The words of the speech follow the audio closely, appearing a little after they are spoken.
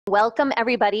Welcome,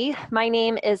 everybody. My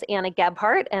name is Anna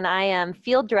Gebhardt, and I am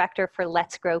Field Director for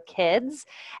Let's Grow Kids.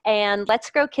 And Let's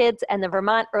Grow Kids and the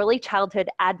Vermont Early Childhood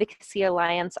Advocacy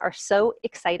Alliance are so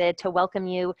excited to welcome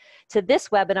you to this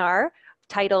webinar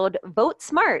titled Vote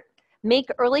Smart, Make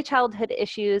Early Childhood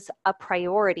Issues a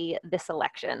Priority This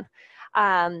Election.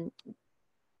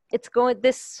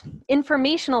 This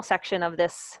informational section of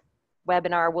this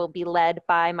webinar will be led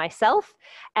by myself,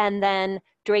 and then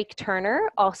Drake Turner,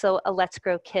 also a Let's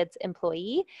Grow Kids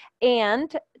employee,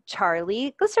 and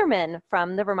Charlie Glisserman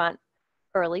from the Vermont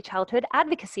Early Childhood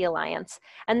Advocacy Alliance.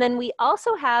 And then we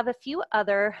also have a few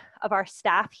other of our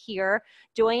staff here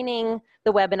joining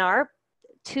the webinar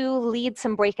to lead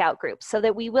some breakout groups so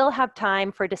that we will have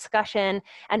time for discussion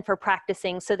and for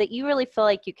practicing so that you really feel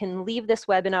like you can leave this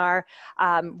webinar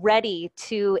ready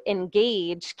to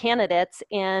engage candidates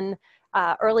in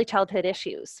early childhood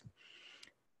issues.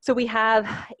 So we have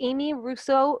Amy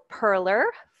Russo-Perler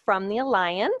from the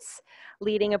Alliance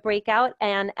leading a breakout,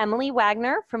 and Emily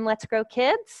Wagner from Let's Grow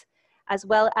Kids, as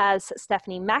well as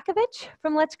Stephanie Makovich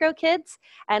from Let's Grow Kids.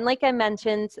 And like I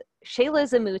mentioned, Shayla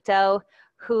Zamuto,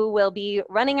 who will be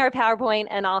running our PowerPoint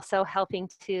and also helping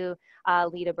to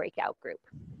lead a breakout group.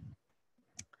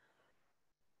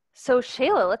 So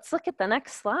Shayla, let's look at the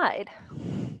next slide.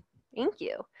 Thank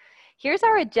you. Here's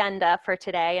our agenda for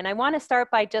today, and I want to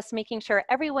start by just making sure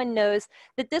everyone knows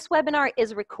that this webinar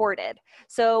is recorded.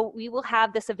 So we will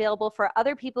have this available for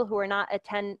other people who are not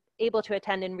able to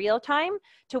attend in real time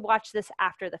to watch this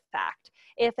after the fact.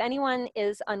 If anyone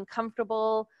is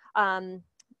uncomfortable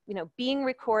being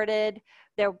recorded,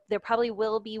 there probably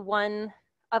will be one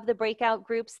of the breakout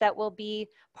groups that will be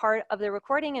part of the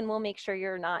recording, and we'll make sure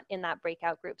you're not in that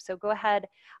breakout group. So go ahead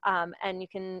and you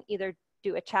can either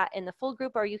do a chat in the full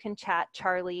group, or you can chat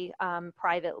Charlie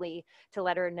privately to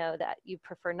let her know that you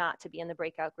prefer not to be in the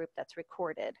breakout group that's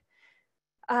recorded.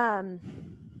 Let's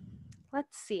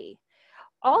see.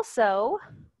 Also,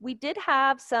 we did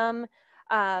have some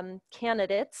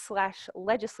candidates slash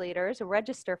legislators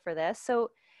register for this. So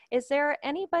is there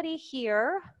anybody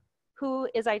here who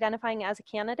is identifying as a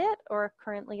candidate or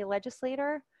currently a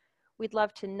legislator? We'd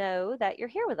love to know that you're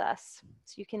here with us.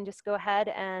 So you can just go ahead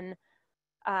and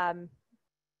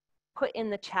put in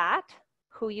the chat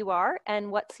who you are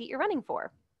and what seat you're running for.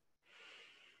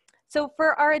 So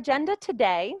for our agenda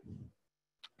today,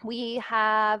 we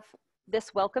have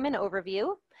this welcome and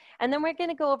overview, and then we're going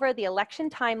to go over the election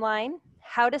timeline,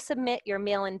 how to submit your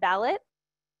mail-in ballot,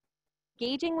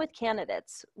 engaging with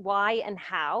candidates, why and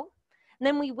how. And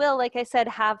then we will, like I said,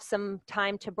 have some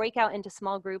time to break out into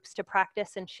small groups to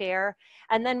practice and share,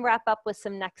 and then wrap up with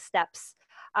some next steps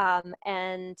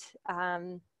and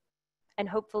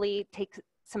hopefully take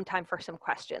some time for some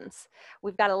questions.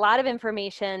 We've got a lot of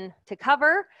information to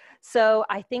cover, so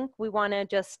I think we want to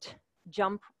just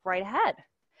jump right ahead.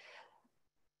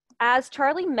 As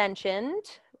Charlie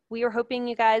mentioned, we were hoping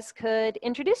you guys could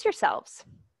introduce yourselves.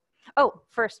 Oh,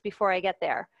 first, before I get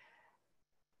there,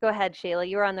 go ahead, Shayla,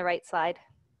 you're on the right slide.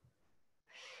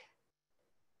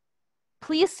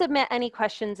 Please submit any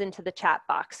questions into the chat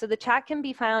box. So the chat can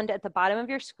be found at the bottom of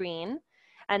your screen,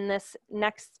 and this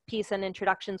next piece on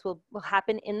introductions will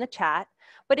happen in the chat.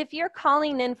 But if you're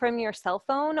calling in from your cell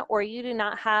phone or you do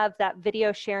not have that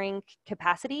video sharing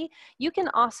capacity, you can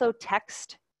also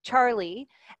text Charlie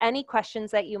any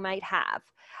questions that you might have.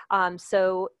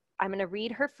 So I'm going to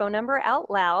read her phone number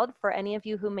out loud for any of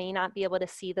you who may not be able to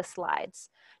see the slides.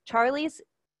 Charlie's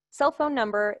cell phone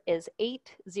number is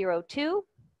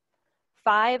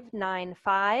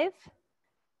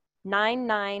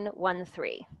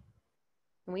 802-595-9913.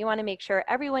 And we want to make sure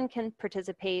everyone can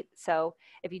participate. So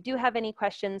if you do have any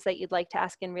questions that you'd like to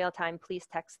ask in real time, please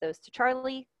text those to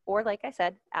Charlie, or like I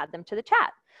said, add them to the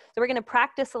chat. So we're going to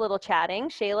practice a little chatting.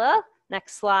 Shayla,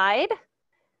 next slide.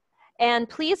 And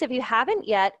please, if you haven't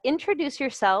yet, introduce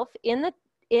yourself in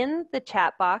the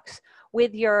chat box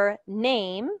with your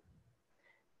name,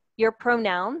 your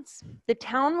pronouns, the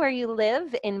town where you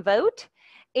live and vote,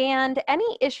 and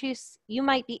any issues you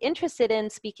might be interested in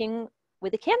speaking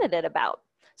with a candidate about.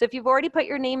 So if you've already put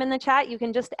your name in the chat, you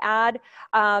can just add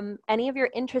any of your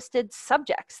interested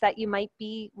subjects that you might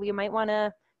want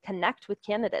to connect with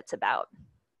candidates about.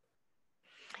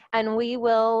 And we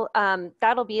will,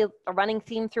 that'll be a running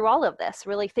theme through all of this,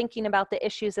 really thinking about the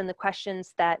issues and the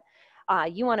questions that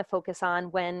you want to focus on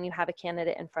when you have a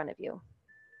candidate in front of you.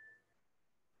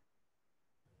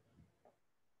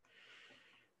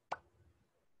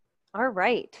 All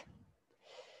right.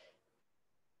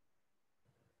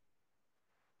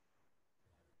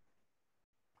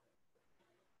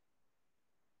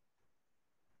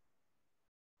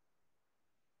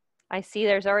 I see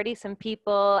there's already some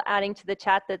people adding to the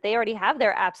chat that they already have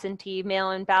their absentee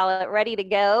mail-in ballot ready to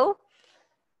go.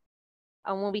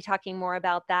 And we'll be talking more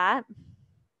about that.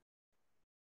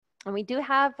 And we do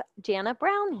have Jana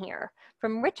Brown here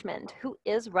from Richmond, who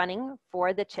is running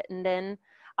for the Chittenden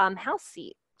House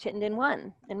seat, Chittenden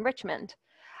 1 in Richmond.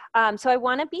 So I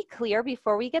want to be clear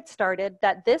before we get started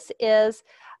that this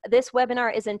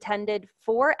webinar is intended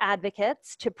for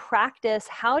advocates to practice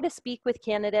how to speak with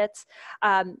candidates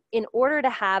in order to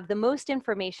have the most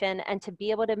information and to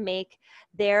be able to make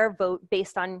their vote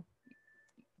based on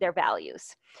their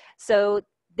values. So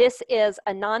this is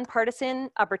a nonpartisan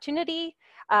opportunity.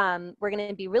 We're going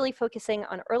to be really focusing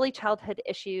on early childhood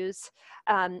issues.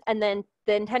 And then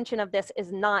the intention of this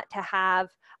is not to have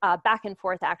back and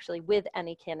forth actually with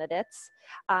any candidates.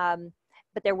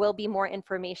 But there will be more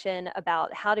information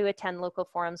about how to attend local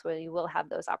forums where you will have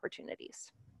those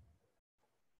opportunities.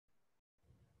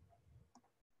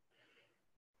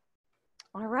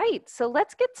 All right, so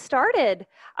let's get started.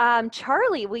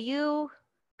 Charlie, will you,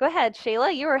 go ahead,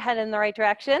 Shayla, you were heading in the right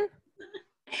direction.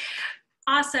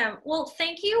 Awesome. Well,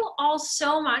 thank you all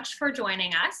so much for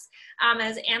joining us.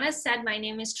 As Anna said, my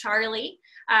name is Charlie.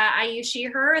 I use she,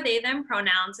 her, they, them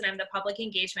pronouns, and I'm the Public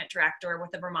Engagement Director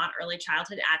with the Vermont Early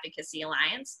Childhood Advocacy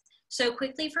Alliance. So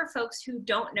quickly for folks who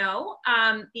don't know,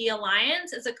 the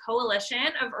Alliance is a coalition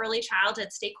of early childhood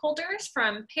stakeholders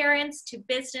from parents to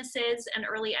businesses and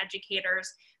early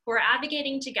educators who are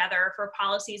advocating together for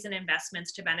policies and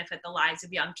investments to benefit the lives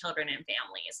of young children and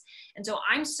families. And so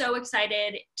I'm so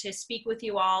excited to speak with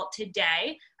you all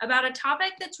today about a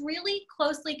topic that's really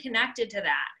closely connected to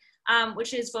that,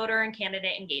 which is voter and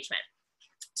candidate engagement.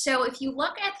 So if you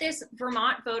look at this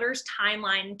Vermont voters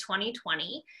timeline in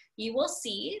 2020, you will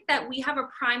see that we have a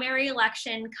primary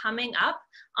election coming up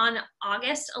on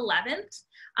August 11th.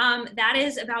 That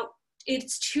is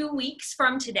it's 2 weeks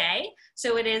from today,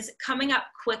 so it is coming up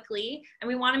quickly, and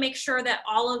we want to make sure that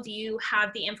all of you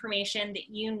have the information that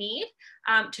you need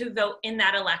to vote in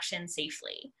that election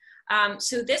safely.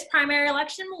 So this primary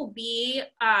election will be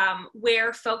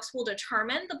where folks will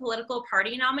determine the political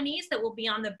party nominees that will be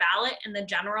on the ballot in the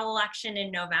general election in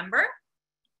November.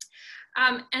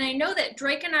 And I know that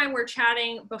Drake and I were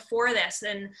chatting before this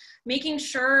and making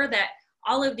sure that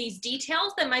all of these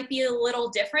details that might be a little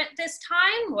different this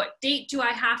time. What date do I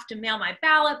have to mail my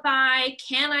ballot by?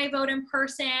 Can I vote in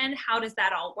person? How does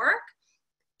that all work?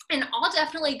 And I'll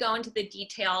definitely go into the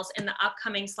details in the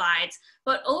upcoming slides.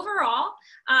 But overall,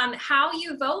 how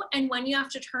you vote and when you have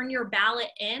to turn your ballot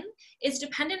in is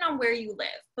dependent on where you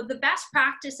live. But the best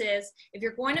practice is, if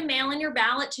you're going to mail in your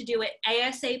ballot, to do it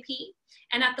ASAP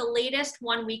and at the latest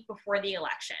 1 week before the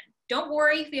election. Don't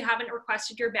worry if you haven't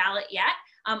requested your ballot yet.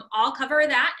 I'll cover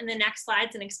that in the next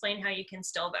slides and explain how you can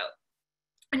still vote.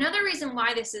 Another reason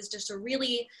why this is just a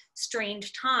really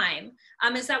strange time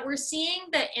is that we're seeing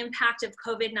the impact of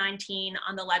COVID-19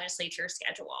 on the legislature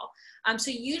schedule. So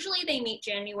usually they meet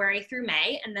January through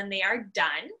May and then they are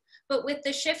done. But with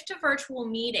the shift to virtual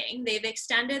meeting, they've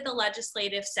extended the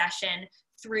legislative session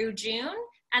through June,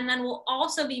 and then we'll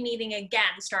also be meeting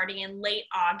again starting in late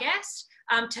August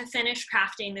to finish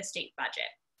crafting the state budget.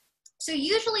 So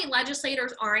usually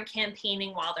legislators aren't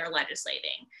campaigning while they're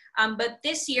legislating, but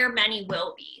this year many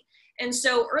will be. And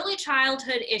so early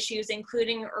childhood issues,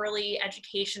 including early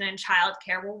education and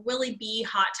childcare, will really be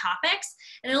hot topics,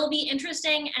 and it'll be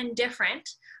interesting and different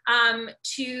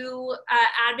to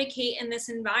advocate in this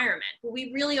environment. But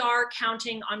we really are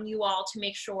counting on you all to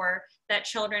make sure that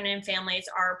children and families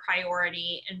are a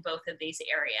priority in both of these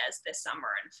areas this summer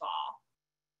and fall.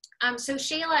 So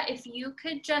Shayla, if you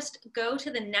could just go to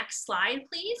the next slide,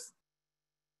 please.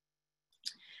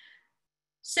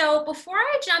 So before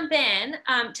I jump in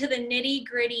to the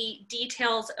nitty-gritty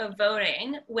details of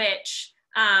voting, which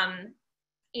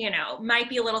you know, might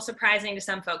be a little surprising to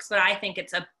some folks, but I think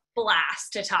it's a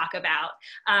blast to talk about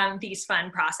these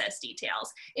fun process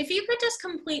details. If you could just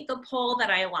complete the poll that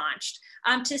I launched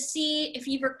to see if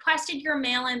you've requested your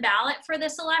mail-in ballot for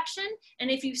this election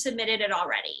and if you've submitted it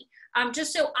already.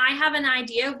 Just so I have an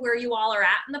idea of where you all are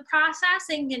at in the process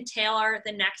and can tailor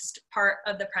the next part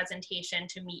of the presentation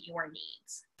to meet your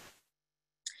needs.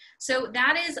 So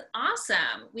that is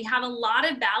awesome. We have a lot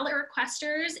of ballot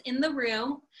requesters in the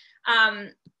room.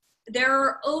 There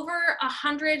are over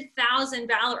 100,000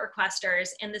 ballot requesters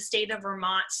in the state of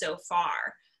Vermont so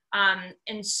far.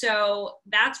 And so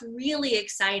that's really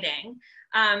exciting.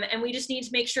 And we just need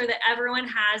to make sure that everyone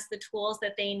has the tools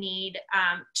that they need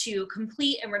to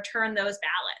complete and return those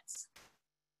ballots.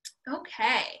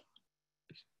 Okay.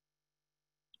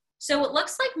 So it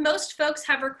looks like most folks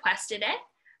have requested it,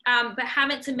 but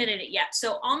haven't submitted it yet.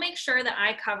 So I'll make sure that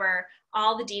I cover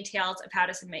all the details of how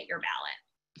to submit your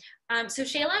ballot. So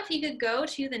Shayla, if you could go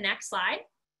to the next slide,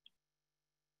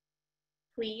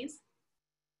 please.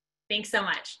 Thanks so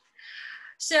much.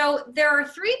 So there are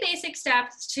 3 basic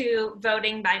steps to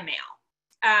voting by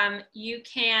mail. You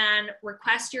can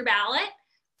request your ballot,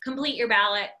 complete your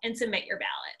ballot, and submit your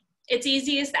ballot. It's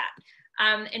easy as that.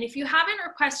 And if you haven't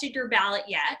requested your ballot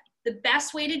yet, the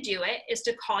best way to do it is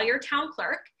to call your town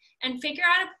clerk and figure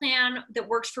out a plan that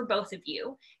works for both of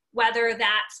you, whether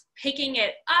that's picking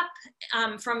it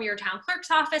up from your town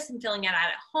clerk's office and filling it out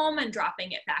at home and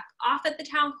dropping it back off at the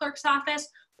town clerk's office,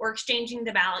 or exchanging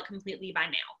the ballot completely by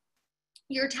mail.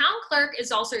 Your town clerk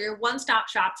is also your one-stop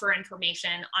shop for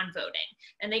information on voting,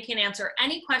 and they can answer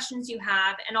any questions you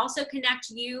have and also connect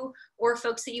you or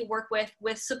folks that you work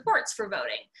with supports for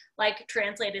voting, like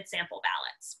translated sample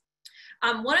ballots.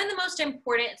 One of the most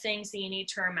important things that you need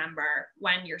to remember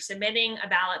when you're submitting a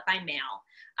ballot by mail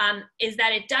is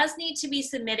that it does need to be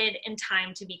submitted in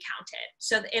time to be counted.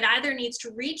 So it either needs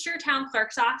to reach your town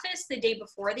clerk's office the day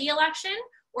before the election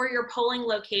or your polling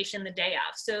location the day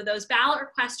of. So those ballot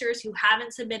requesters who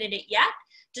haven't submitted it yet,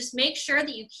 just make sure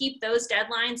that you keep those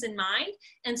deadlines in mind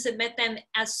and submit them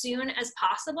as soon as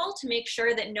possible to make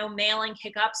sure that no mailing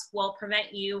hiccups will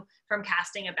prevent you from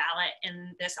casting a ballot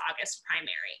in this August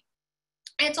primary.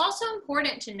 It's also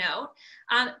important to note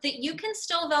that you can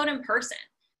still vote in person.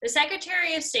 The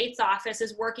Secretary of State's office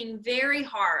is working very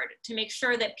hard to make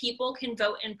sure that people can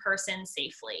vote in person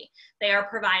safely. They are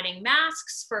providing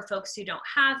masks for folks who don't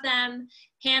have them,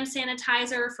 hand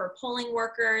sanitizer for polling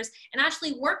workers, and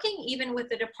actually working even with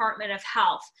the Department of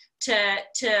Health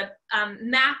to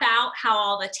map out how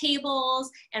all the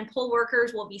tables and poll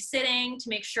workers will be sitting to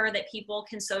make sure that people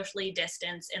can socially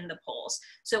distance in the polls.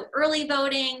 So early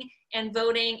voting and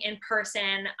voting in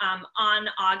person on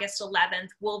August 11th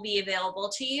will be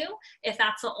available to you if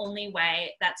that's the only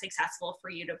way that's accessible for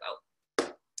you to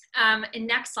vote. And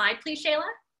next slide, please, Shayla.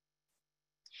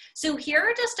 So here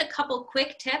are just a couple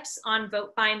quick tips on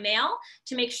vote by mail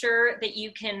to make sure that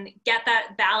you can get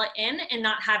that ballot in and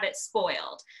not have it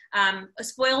spoiled. A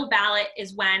spoiled ballot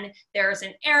is when there's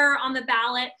an error on the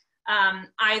ballot.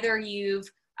 Either you've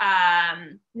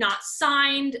not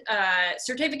signed a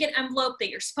certificate envelope that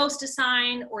you're supposed to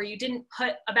sign, or you didn't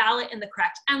put a ballot in the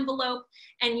correct envelope,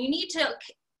 and you need to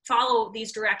follow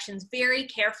these directions very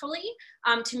carefully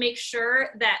to make sure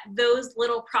that those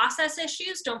little process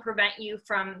issues don't prevent you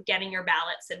from getting your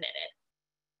ballot submitted.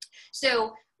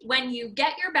 So when you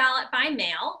get your ballot by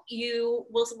mail, you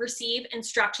will receive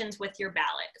instructions with your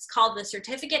ballot. It's called the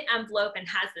certificate envelope and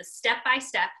has this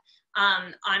step-by-step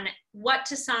on what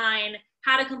to sign,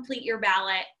 how to complete your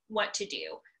ballot, what to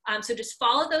do. So just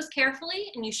follow those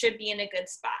carefully and you should be in a good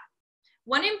spot.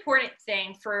 One important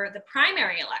thing for the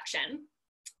primary election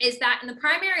is that in the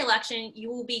primary election, you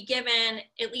will be given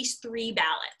at least 3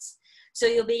 ballots. So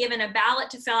you'll be given a ballot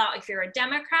to fill out if you're a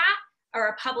Democrat, a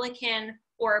Republican,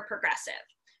 or a progressive.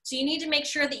 So you need to make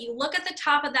sure that you look at the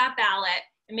top of that ballot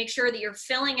and make sure that you're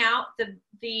filling out the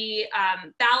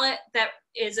ballot that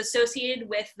is associated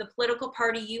with the political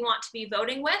party you want to be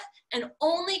voting with, and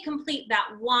only complete that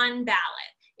one ballot.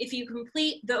 If you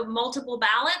complete the multiple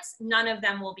ballots, none of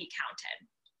them will be counted.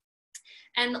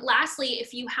 And lastly,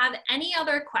 if you have any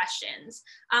other questions,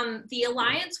 the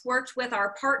Alliance worked with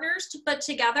our partners to put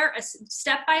together a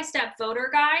step-by-step voter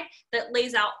guide that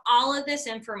lays out all of this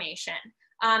information.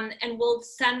 And we'll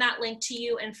send that link to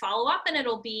you in follow-up, and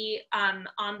it'll be on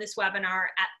this webinar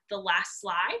at the last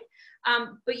slide.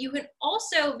 But you can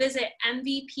also visit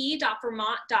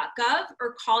mvp.vermont.gov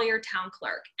or call your town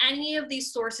clerk. Any of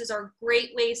these sources are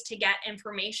great ways to get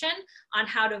information on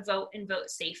how to vote and vote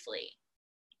safely.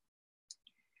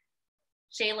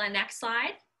 Shayla, next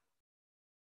slide.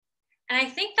 And I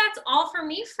think that's all for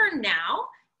me for now.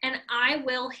 And I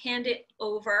will hand it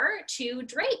over to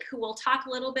Drake, who will talk a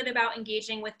little bit about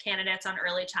engaging with candidates on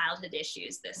early childhood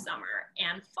issues this summer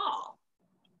and fall.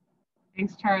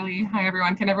 Thanks, Charlie. Hi,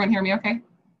 everyone. Can everyone hear me okay?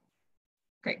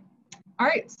 Great. All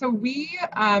right, so we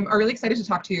are really excited to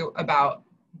talk to you about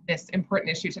this important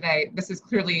issue today. This is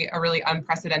clearly a really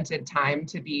unprecedented time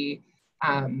to be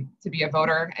a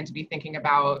voter and to be thinking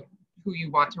about who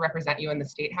you want to represent you in the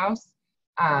State House.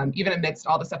 Even amidst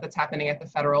all the stuff that's happening at the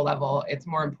federal level, it's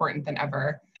more important than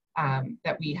ever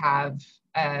that we have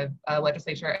a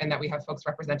legislature and that we have folks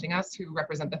representing us who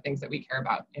represent the things that we care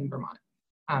about in Vermont.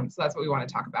 So that's what we want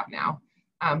to talk about now.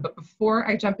 But before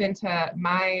I jump into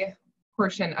my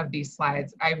portion of these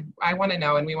slides, I want to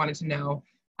know, and we wanted to know,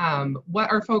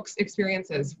 what are folks'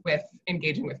 experiences with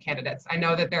engaging with candidates? I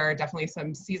know that there are definitely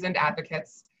some seasoned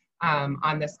advocates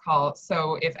on this call.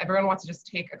 So if everyone wants to just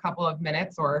take a couple of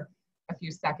minutes or a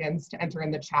few seconds to enter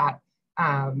in the chat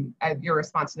your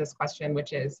response to this question,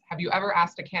 which is, have you ever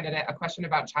asked a candidate a question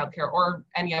about childcare or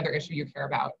any other issue you care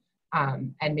about,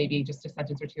 and maybe just a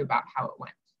sentence or two about how it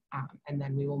went. And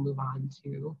then we will move on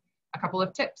to a couple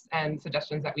of tips and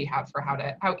suggestions that we have for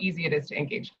how easy it is to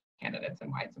engage candidates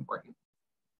and why it's important.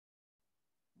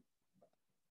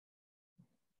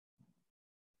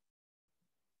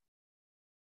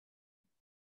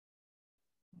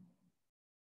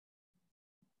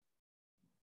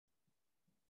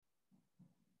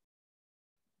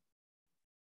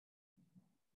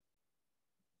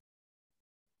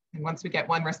 And once we get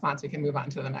one response, we can move on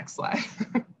to the next slide.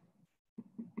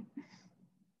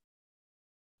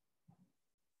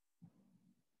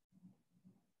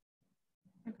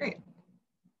 Great.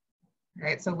 All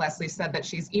right, so Leslie said that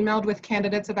she's emailed with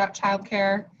candidates about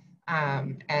childcare,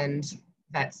 and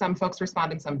that some folks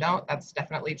respond and some don't. That's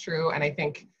definitely true. And I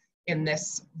think in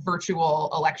this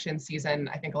virtual election season,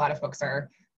 I think a lot of folks are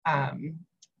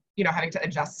having to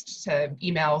adjust to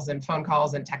emails and phone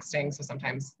calls and texting. So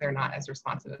sometimes they're not as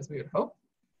responsive as we would hope.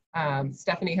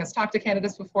 Stephanie has talked to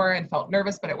candidates before and felt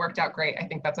nervous, but it worked out great. I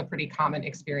think that's a pretty common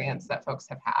experience that folks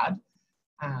have had.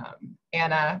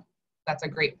 Anna, that's a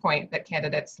great point that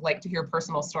candidates like to hear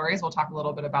personal stories. We'll talk a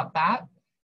little bit about that.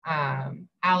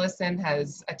 Allison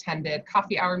has attended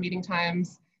coffee hour meeting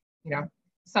times.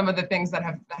 Some of the things that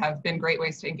have been great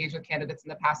ways to engage with candidates in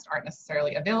the past aren't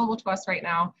necessarily available to us right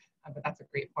now, but that's a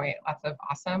great point. Lots of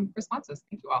awesome responses.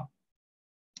 Thank you all.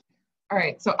 All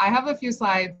right, so I have a few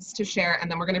slides to share, and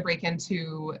then we're going to break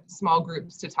into small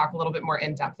groups to talk a little bit more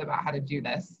in depth about how to do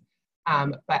this.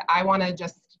 But I want to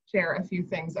just share a few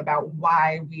things about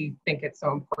why we think it's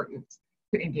so important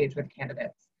to engage with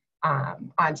candidates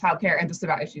on childcare and just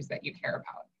about issues that you care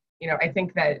about. I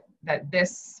think that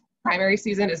this primary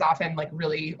season is often like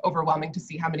really overwhelming to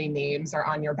see how many names are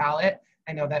on your ballot.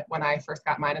 I know that when I first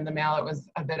got mine in the mail, it was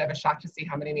a bit of a shock to see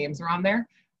how many names are on there.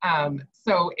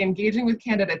 So engaging with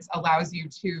candidates allows you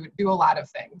to do a lot of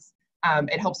things.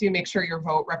 It helps you make sure your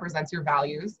vote represents your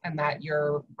values and that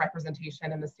your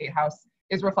representation in the State House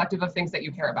is reflective of things that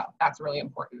you care about. That's really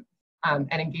important.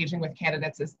 And engaging with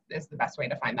candidates is the best way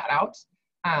to find that out.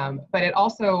 But it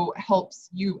also helps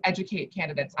you educate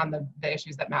candidates on the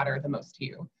issues that matter the most to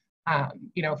you.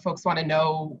 Folks want to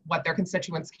know what their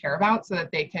constituents care about so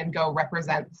that they can go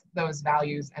represent those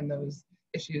values and those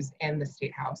issues in the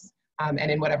State House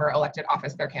and in whatever elected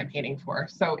office they're campaigning for.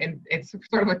 So it's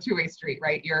sort of a two-way street,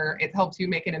 right? It helps you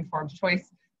make an informed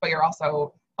choice, but you're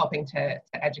also helping to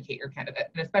educate your candidate.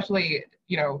 And especially,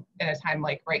 in a time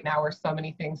like right now where so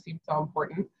many things seem so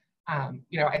important,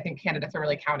 I think candidates are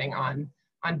really counting on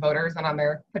voters and on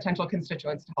their potential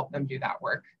constituents to help them do that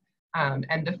work.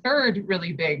 And the third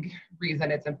really big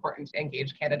reason it's important to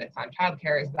engage candidates on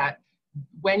childcare is that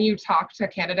when you talk to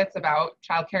candidates about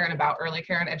childcare and about early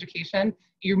care and education,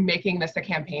 you're making this a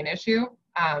campaign issue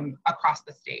across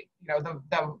the state.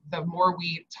 The more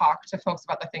we talk to folks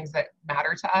about the things that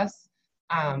matter to us,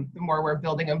 the more we're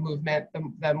building a movement,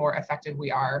 the more effective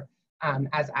we are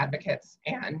as advocates,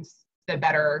 and the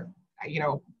better,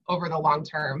 over the long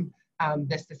term,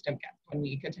 this system gets when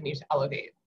we continue to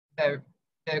elevate the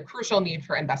crucial need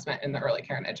for investment in the early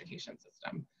care and education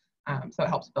system. So it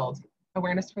helps build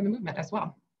awareness for the movement as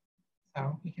well.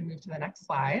 So we can move to the next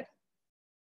slide.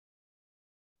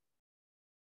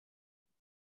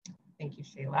 Thank you,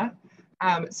 Shayla.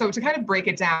 So to kind of break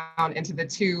it down into the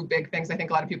two big things I think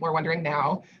a lot of people are wondering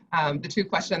now, the two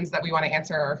questions that we want to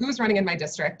answer are who's running in my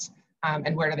district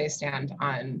and where do they stand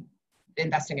on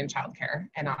investing in childcare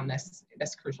and on this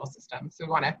crucial system. So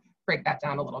we want to break that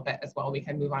down a little bit as well. We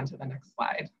can move on to the next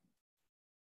slide.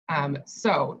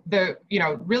 So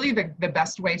really the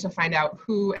best way to find out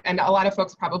who, and a lot of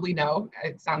folks probably know,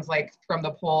 it sounds like from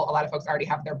the poll, a lot of folks already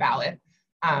have their ballot.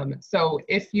 So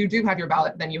if you do have your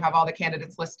ballot, then you have all the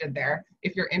candidates listed there.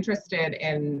 If you're interested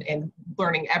in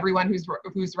learning everyone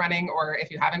who's running, or if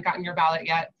you haven't gotten your ballot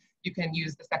yet, you can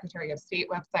use the Secretary of State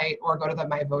website or go to the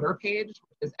My Voter page,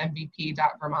 which is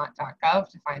mvp.vermont.gov,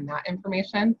 to find that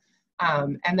information.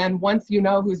 And then once you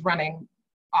know who's running,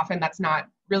 often that's not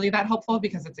really that helpful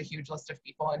because it's a huge list of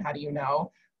people, and how do you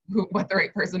know what the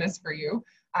right person is for you?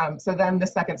 So then the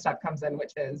second step comes in,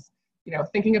 which is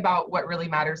thinking about what really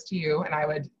matters to you. And I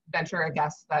would venture a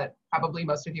guess that probably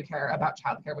most of you care about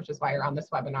childcare, which is why you're on this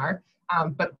webinar.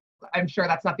 But I'm sure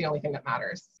that's not the only thing that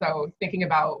matters. So thinking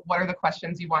about what are the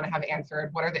questions you want to have answered,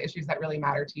 what are the issues that really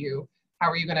matter to you, how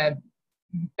are you going to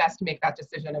best make that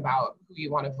decision about who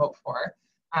you want to vote for.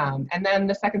 And then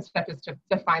the second step is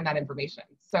to find that information.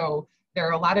 So there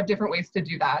are a lot of different ways to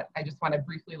do that. I just want to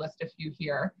briefly list a few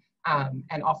here,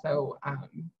 and also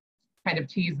kind of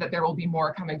tease that there will be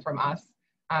more coming from us.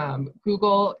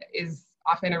 Google is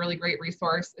often a really great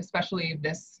resource, especially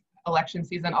this election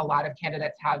season. A lot of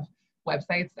candidates have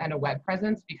websites and a web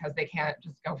presence because they can't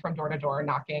just go from door to door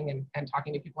knocking and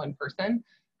talking to people in person.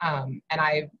 And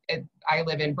I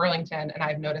live in Burlington, and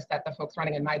I've noticed that the folks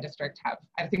running in my district have,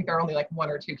 I think there are only like 1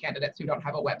 or 2 candidates who don't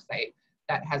have a website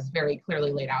that has very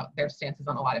clearly laid out their stances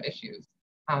on a lot of issues.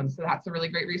 So that's a really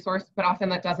great resource, but often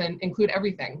that doesn't include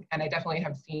everything. And I definitely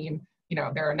have seen,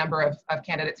 there are a number of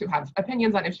candidates who have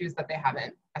opinions on issues that they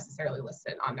haven't necessarily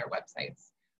listed on their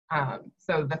websites.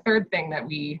 So the third thing that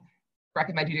we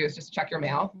recommend you do is just check your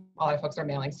mail. A lot of folks are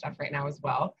mailing stuff right now as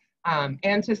well.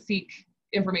 And to seek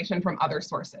information from other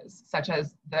sources, such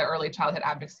as the Early Childhood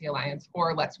Advocacy Alliance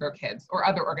or Let's Grow Kids or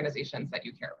other organizations that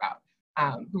you care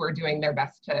about, who are doing their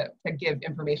best to give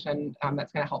information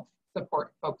that's going to help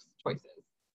support folks' choices.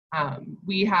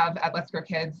 We have at Let's Grow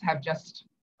Kids have just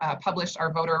published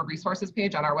our voter resources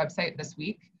page on our website this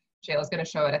week. Shayla's going to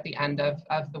show it at the end of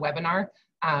the webinar.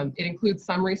 It includes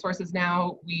some resources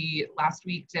now. We last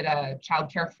week did a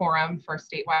childcare forum for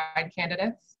statewide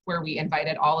candidates where we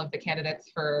invited all of the candidates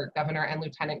for governor and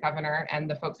lieutenant governor, and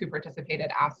the folks who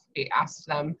participated asked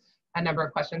them a number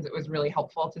of questions. It was really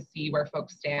helpful to see where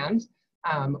folks stand.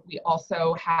 We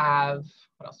also have,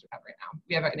 what else do we have right now?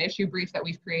 We have an issue brief that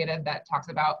we've created that talks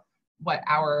about what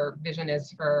our vision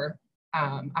is for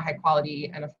a high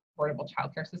quality and affordable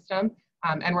childcare system.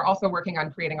 And we're also working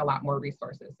on creating a lot more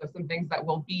resources. So some things that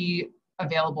will be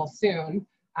available soon,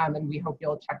 and we hope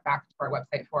you'll check back to our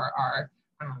website for are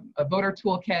a voter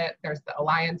toolkit. There's the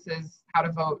Alliance's How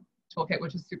to Vote toolkit,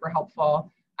 which is super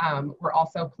helpful. We're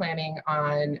also planning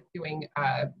on doing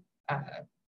a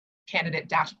candidate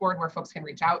dashboard where folks can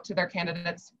reach out to their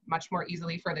candidates much more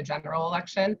easily for the general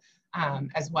election,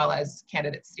 as well as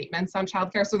candidate statements on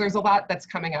childcare. So there's a lot that's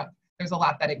coming up. There's a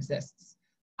lot that exists.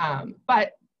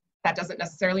 But that doesn't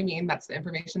necessarily mean that's the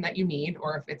information that you need,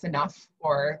 or if it's enough,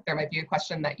 or there might be a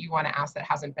question that you want to ask that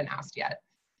hasn't been asked yet.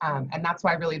 And that's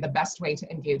why really the best way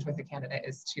to engage with a candidate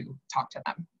is to talk to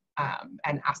them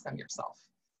and ask them yourself,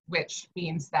 which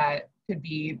means that could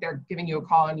be they're giving you a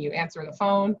call and you answer the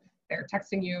phone, they're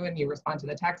texting you and you respond to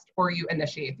the text, or you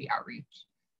initiate the outreach.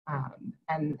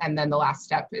 And then the last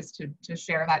step is to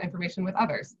share that information with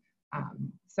others.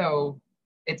 So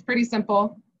it's pretty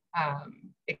simple.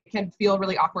 It can feel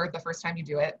really awkward the first time you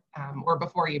do it, or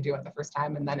before you do it the first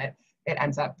time, and then it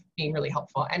ends up being really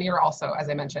helpful. And you're also, as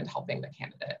I mentioned, helping the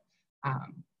candidate.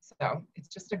 So it's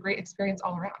just a great experience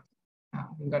all around.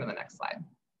 We can go to the next slide.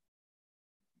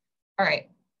 All right,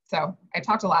 so I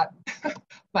talked a lot,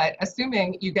 but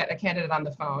assuming you get a candidate on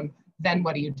the phone, then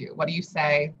what do you do? What do you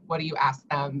say? What do you ask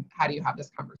them? How do you have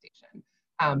this conversation?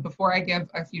 Before I give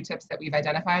a few tips that we've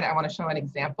identified, I want to show an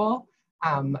example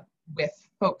with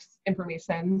folks'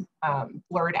 information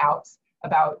blurred out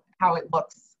about how it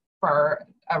looks for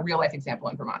a real life example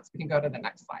in Vermont. So we can go to the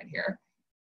next slide here.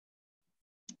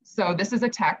 So this is a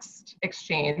text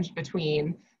exchange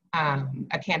between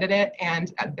a candidate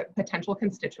and a potential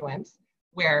constituent,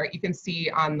 where you can see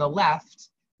on the left,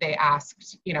 they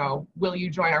asked, will you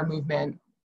join our movement?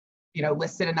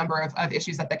 Listed a number of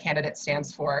issues that the candidate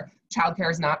stands for. Childcare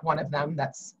is not one of them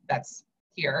that's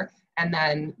here. And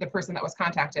then the person that was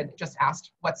contacted just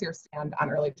asked, what's your stand on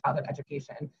early childhood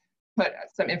education? Put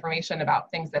some information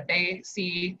about things that they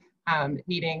see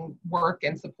needing work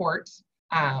and support,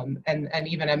 and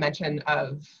even a mention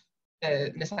of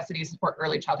the necessity to support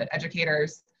early childhood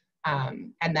educators.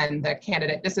 And then the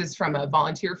candidate, this is from a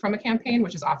volunteer from a campaign,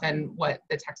 which is often what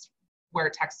where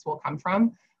texts will come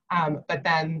from. But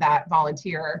then that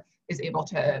volunteer is able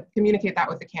to communicate that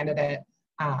with the candidate,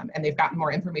 and they've gotten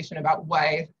more information about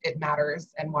why it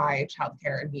matters and why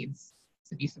childcare needs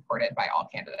to be supported by all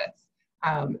candidates.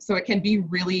 So it can be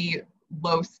really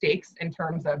low stakes in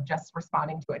terms of just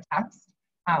responding to a text,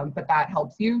 but that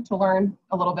helps you to learn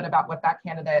a little bit about what that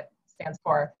candidate stands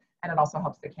for, and it also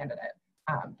helps the candidate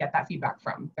get that feedback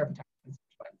from their potential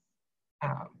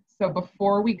constituents. So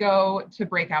before we go to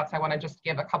breakouts, I want to just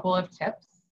give a couple of tips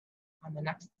on the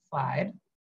next slide.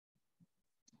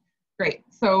 Great.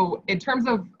 So in terms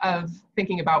of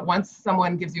thinking about once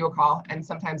someone gives you a call, and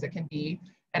sometimes it can be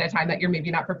at a time that you're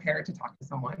maybe not prepared to talk to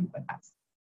someone, but that's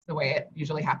the way it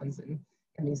usually happens in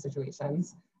these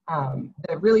situations.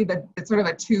 It's sort of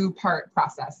a two-part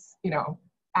process,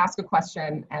 ask a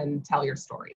question and tell your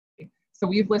story. So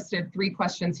we've listed 3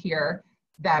 questions here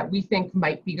that we think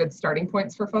might be good starting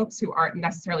points for folks who aren't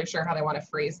necessarily sure how they want to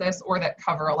phrase this, or that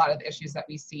cover a lot of the issues that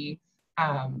we see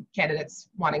candidates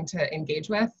wanting to engage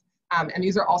with. And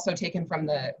these are also taken from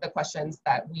the questions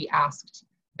that we asked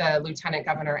the lieutenant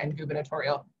governor and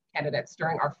gubernatorial candidates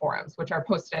during our forums, which are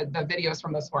posted, the videos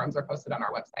from those forums are posted on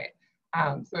our website.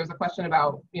 So there's a question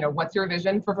about, what's your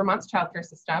vision for Vermont's childcare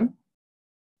system?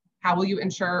 How will you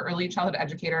ensure early childhood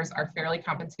educators are fairly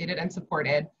compensated and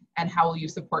supported? And how will you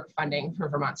support funding for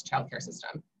Vermont's childcare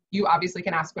system? You obviously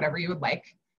can ask whatever you would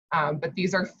like, but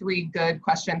these are 3 good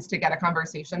questions to get a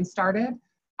conversation started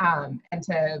and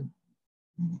to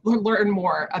learn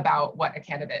more about what a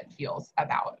candidate feels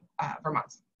about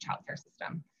Vermont's childcare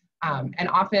system. And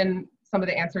often some of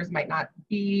the answers might not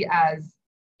be as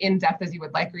in-depth as you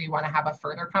would like, or you want to have a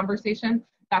further conversation.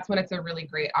 That's when it's a really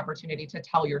great opportunity to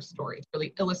tell your story, to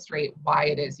really illustrate why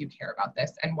it is you care about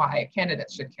this and why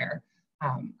candidates should care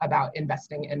about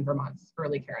investing in Vermont's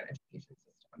early care and education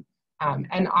system.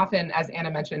 And often, as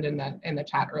Anna mentioned in the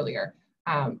chat earlier,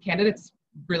 candidates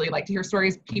really like to hear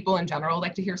stories. People in general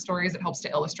like to hear stories. It helps to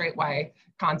illustrate why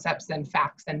concepts and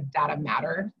facts and data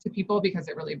matter to people because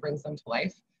it really brings them to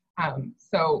life.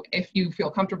 So if you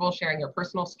feel comfortable sharing your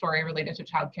personal story related to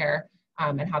childcare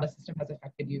and how the system has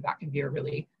affected you, that can be a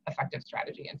really effective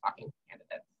strategy in talking to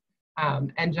candidates.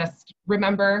 And just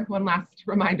remember, one last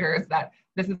reminder is that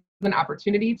this is an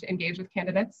opportunity to engage with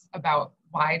candidates about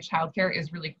why childcare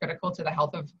is really critical to the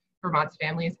health of Vermont's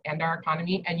families and our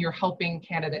economy, and you're helping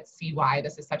candidates see why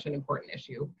this is such an important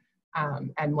issue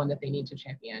and one that they need to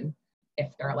champion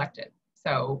if they're elected.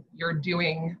 So you're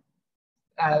doing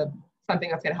something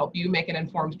that's going to help you make an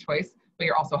informed choice, but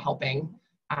you're also helping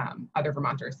other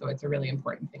Vermonters, so it's a really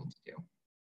important thing to do.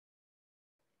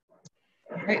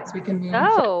 All right, so we can move.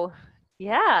 Oh,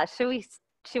 yeah, should we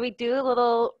do a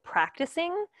little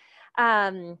practicing?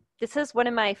 This is one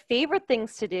of my favorite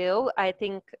things to do. I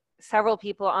think several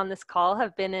people on this call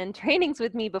have been in trainings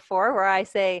with me before where I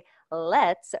say,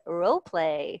 let's role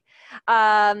play.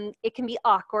 It can be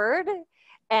awkward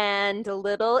and a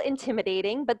little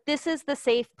intimidating, but this is the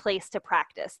safe place to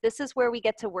practice. This is where we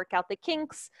get to work out the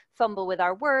kinks, fumble with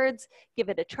our words, give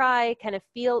it a try, kind of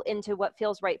feel into what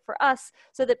feels right for us,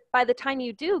 so that by the time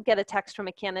you do get a text from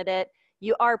a candidate,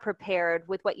 you are prepared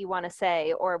with what you want to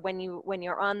say, or when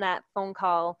you're on that phone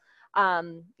call,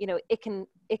 it can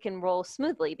roll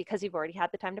smoothly because you've already had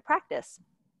the time to practice.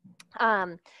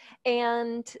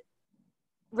 And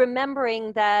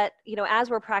remembering that, as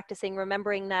we're practicing,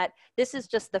 remembering that this is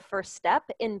just the first step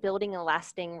in building a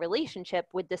lasting relationship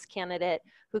with this candidate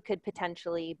who could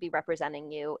potentially be representing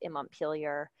you in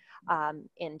Montpelier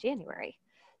in January.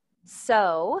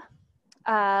 So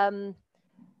I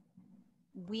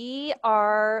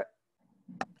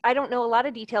don't know a lot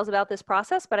of details about this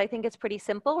process, but I think it's pretty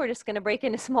simple. We're just going to break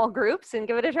into small groups and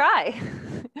give it a try.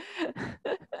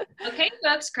 Okay,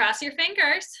 folks, cross your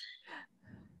fingers.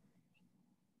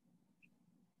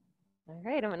 All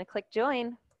right, I'm going to click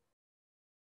join.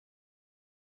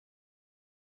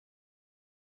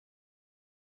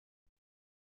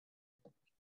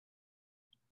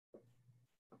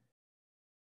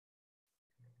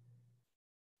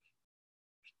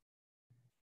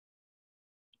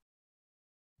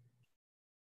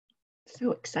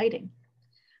 So exciting.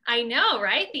 I know,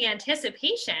 right? The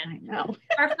anticipation. I know.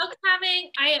 Are folks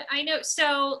having, I know,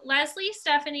 so Leslie,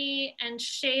 Stephanie, and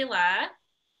Shayla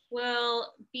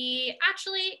will be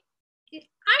actually,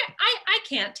 I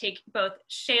can't take both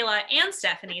Shayla and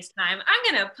Stephanie's time.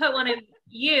 I'm going to put one of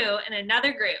you in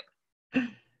another group.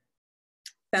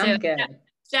 Sounds good.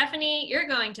 Stephanie, you're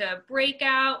going to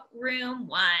breakout room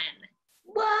 1.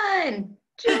 1.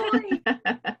 Joy.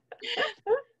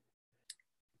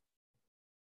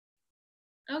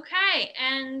 Okay,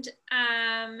 and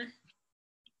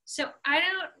so I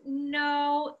don't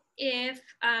know if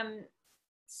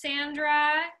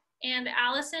Sandra and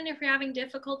Allison, if you're having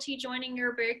difficulty joining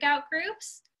your breakout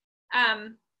groups,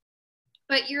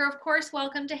 but you're of course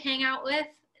welcome to hang out with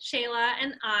Shayla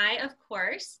and I, of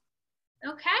course.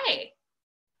 Okay.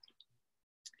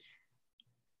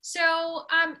 So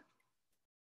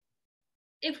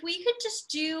if we could just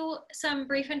do some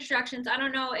brief introductions. I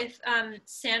don't know if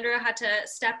Sandra had to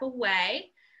step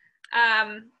away,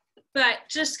 but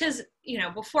just because,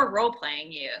 before role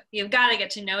playing, you've got to get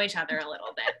to know each other a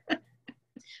little bit.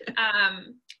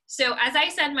 So as I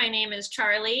said, my name is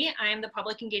Charlie. I'm the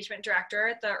Public Engagement Director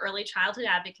at the Early Childhood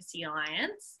Advocacy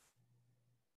Alliance.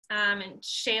 And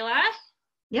Shayla?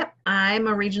 Yep, I'm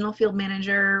a regional field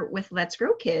manager with Let's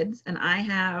Grow Kids, and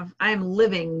I'm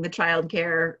living the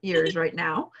childcare years right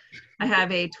now. I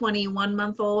have a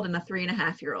 21-month-old and a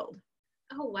 3.5-year-old.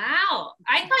 Oh, wow.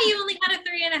 I thought you only had a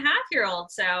 3.5-year-old,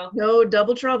 so. No,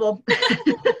 double trouble.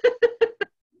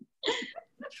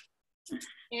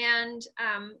 And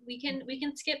we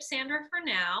can skip Sandra for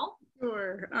now.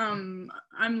 Sure. I'm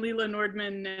Leela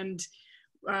Nordman, and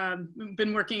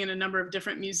been working in a number of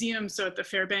different museums. So at the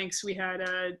Fairbanks, we had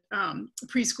a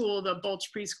preschool, the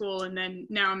Bulch Preschool, and then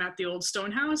now I'm at the Old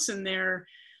Stone House, and they're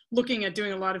looking at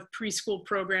doing a lot of preschool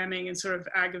programming and sort of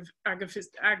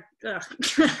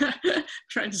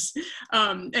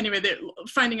anyway, they're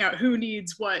finding out who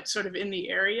needs what sort of in the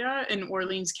area in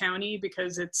Orleans County,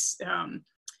 because it's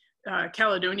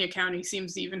Caledonia County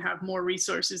seems to even have more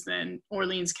resources than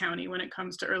Orleans County when it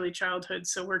comes to early childhood.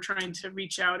 So we're trying to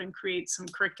reach out and create some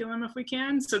curriculum if we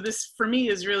can. So this for me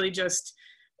is really just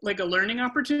like a learning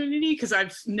opportunity, because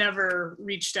I've never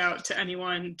reached out to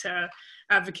anyone to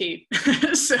advocate.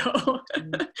 So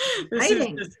this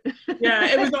is just, yeah,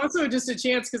 it was also just a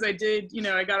chance, because I did, you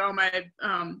know, I got all my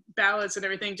ballots and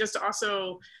everything just to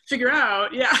also figure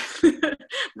out, yeah,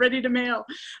 ready to mail,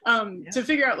 to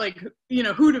figure out, like, you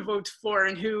know, who to vote for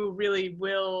and who really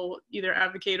will either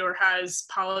advocate or has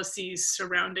policies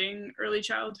surrounding early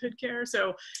childhood care.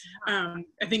 So I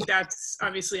think that's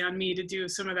obviously on me to do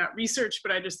some of that research,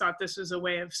 but I just thought this was a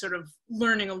way of sort of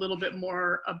learning a little bit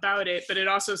more about it. But it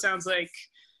also sounds like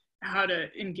how to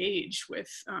engage with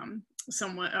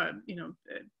someone, you know,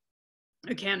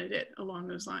 a candidate along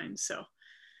those lines. So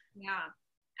yeah,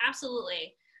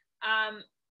 absolutely.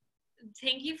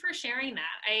 Thank you for sharing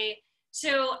that.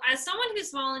 So as someone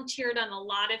who's volunteered on a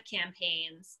lot of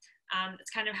campaigns, it's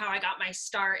kind of how I got my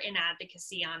start in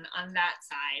advocacy on that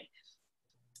side.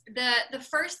 The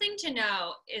first thing to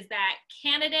know is that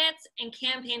candidates and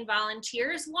campaign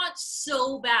volunteers want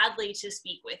so badly to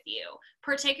speak with you,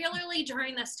 particularly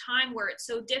during this time where it's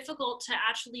so difficult to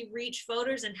actually reach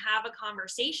voters and have a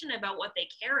conversation about what they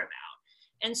care about.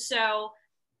 And so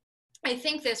I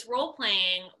think this role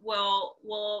playing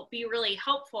will be really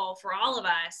helpful for all of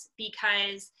us,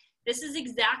 because this is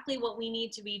exactly what we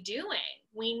need to be doing.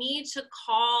 We need to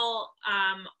call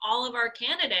all of our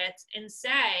candidates and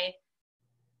say,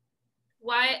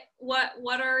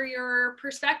 what are your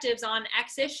perspectives on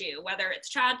X issue, whether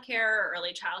it's childcare or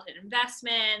early childhood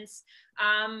investments,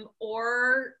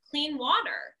 or clean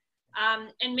water,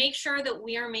 and make sure that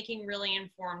we are making really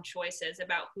informed choices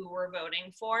about who we're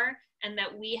voting for, and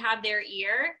that we have their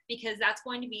ear, because that's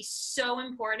going to be so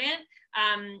important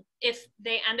if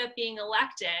they end up being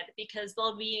elected, because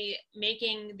they'll be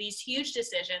making these huge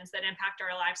decisions that impact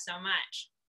our lives so much.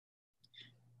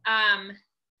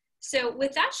 So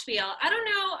with that spiel, I don't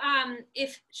know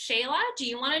if Shayla, do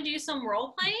you want to do some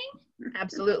role playing?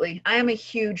 Absolutely. I am a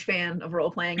huge fan of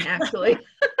role playing, actually.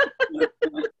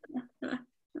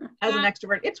 As an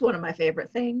extrovert, it's one of my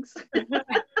favorite things.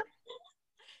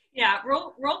 Yeah,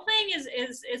 role playing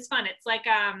is fun. It's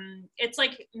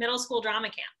like middle school drama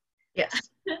camp. Yes.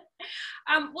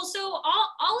 Well, so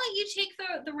I'll let you take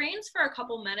the reins for a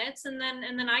couple minutes, and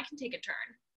then I can take a turn.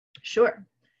 Sure.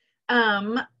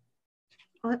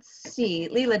 Let's see,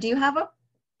 Leela, do you have a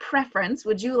preference?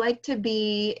 Would you like to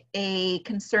be a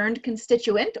concerned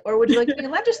constituent, or would you like to be a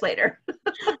legislator?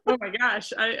 Oh my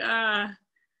gosh, I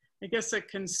guess a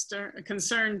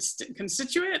concerned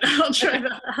constituent. I'll try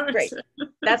that out. Great,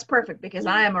 that's perfect, because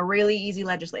I am a really easy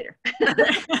legislator.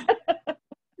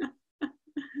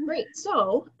 Great,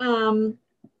 so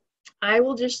I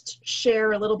will just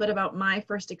share a little bit about my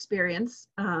first experience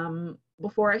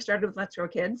before I started with Let's Grow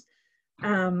Kids.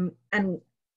 And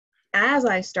as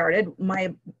I started,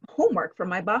 my homework from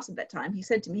my boss at that time, he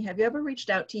said to me, have you ever reached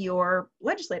out to your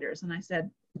legislators? And I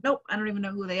said, nope, I don't even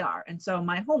know who they are. And so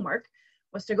my homework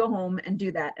was to go home and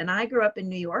do that. And I grew up in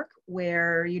New York,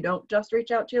 where you don't just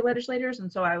reach out to your legislators.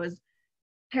 And so I was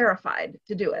terrified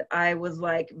to do it. I was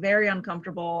like very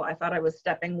uncomfortable. I thought I was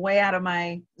stepping way out of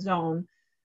my zone.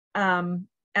 And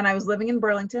I was living in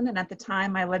Burlington. And at the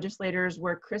time, my legislators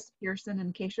were Chris Pearson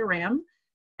and Keisha Ram.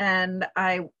 And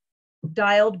I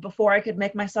dialed before I could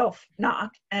make myself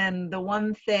knock. And the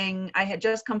one thing, I had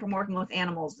just come from working with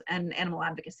animals and animal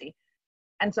advocacy.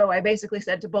 And so I basically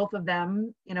said to both of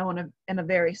them, you know, in a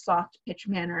very soft pitch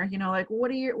manner, you know, like, do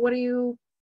you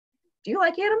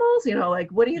like animals? You know,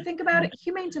 like, what do you think about it?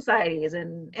 Humane societies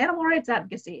and animal rights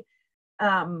advocacy.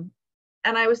 And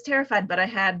I was terrified, but I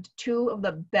had two of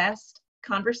the best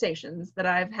conversations that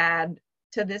I've had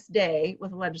to this day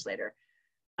with a legislator.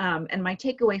 And my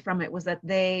takeaway from it was that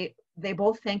they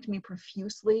both thanked me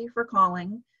profusely for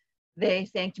calling. They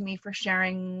thanked me for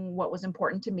sharing what was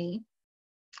important to me.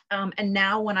 And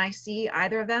now when I see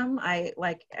either of them, I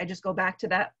just go back to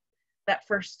that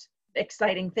first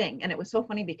exciting thing. And it was so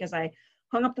funny, because I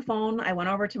hung up the phone, I went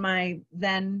over to my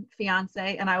then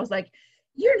fiance, and I was like,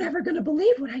 you're never going to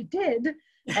believe what I did.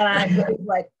 And I was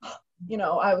like, you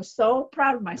know, I was so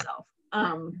proud of myself.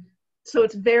 So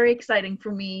it's very exciting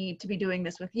for me to be doing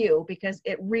this with you, because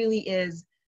it really is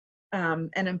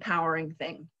an empowering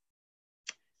thing.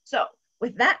 So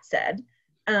with that said,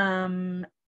 I'm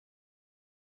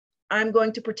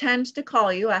going to pretend to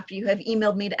call you after you have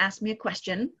emailed me to ask me a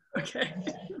question. Okay.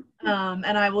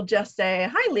 And I will just say,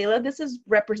 hi, Leela, this is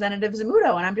Representative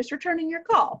Zamuto, and I'm just returning your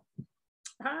call.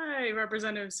 Hi,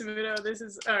 Representative Zamuto. This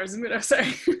is, Zamuto,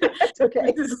 sorry. That's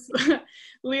okay. This is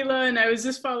Leela, and I was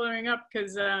just following up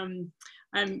because I'm,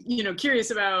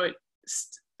 curious about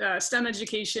STEM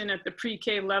education at the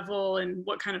pre-K level and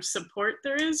what kind of support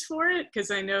there is for it,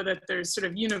 because I know that there's sort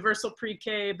of universal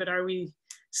pre-K, but are we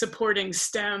supporting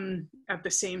STEM at the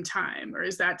same time? Or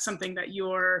is that something that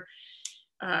you're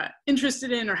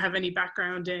interested in or have any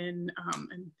background in,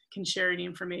 and can share any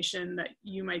information that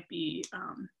you might be,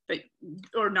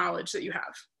 or knowledge that you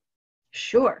have?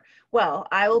 Sure. Well,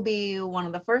 I will be one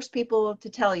of the first people to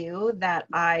tell you that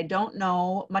I don't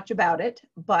know much about it,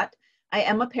 but I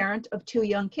am a parent of 2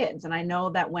 young kids, and I know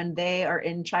that when they are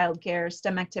in childcare,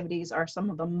 STEM activities are some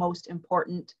of the most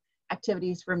important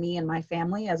activities for me and my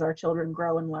family as our children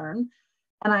grow and learn.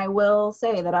 And I will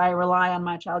say that I rely on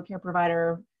my childcare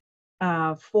provider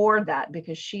for that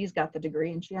because she's got the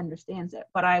degree and she understands it.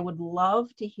 But I would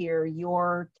love to hear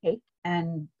your take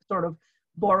and sort of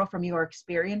borrow from your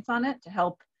experience on it to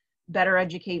help better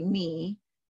educate me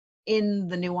in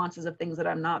the nuances of things that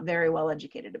I'm not very well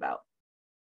educated about.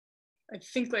 I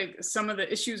think like some of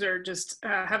the issues are just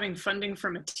having funding for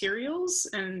materials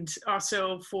and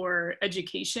also for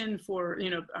education for,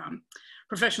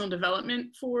 professional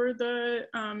development for the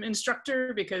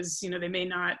instructor, because, they may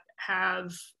not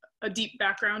have a deep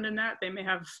background in that. They may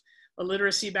have a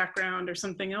literacy background or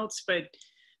something else, but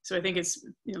so I think it's,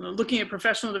 looking at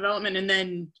professional development and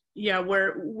then,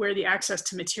 where the access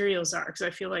to materials are, because I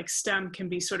feel like STEM can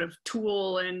be sort of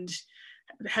tool and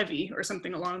heavy or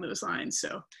something along those lines.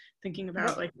 So thinking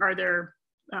about like, are there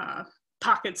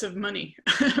pockets of money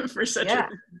for such a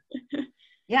thing?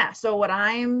 Yeah, so what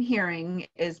I'm hearing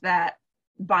is that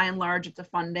by and large, it's a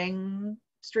funding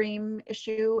stream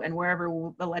issue, and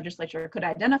wherever the legislature could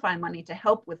identify money to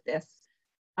help with this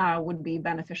would be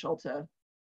beneficial to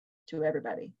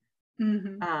everybody.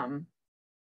 Mm-hmm.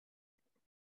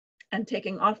 And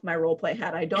taking off my role play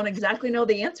hat, I don't exactly know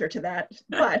the answer to that,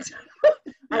 but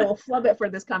I will flub it for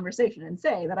this conversation and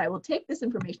say that I will take this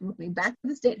information with me back to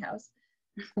the State House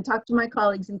and talk to my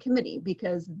colleagues in committee,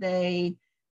 because they're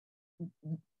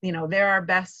our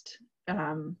best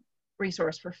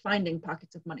resource for finding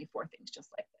pockets of money for things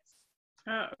just like this.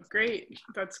 Oh, great.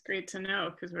 That's great to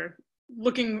know, because we're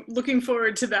looking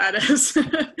forward to that as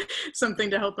something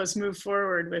to help us move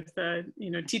forward with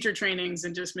teacher trainings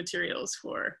and just materials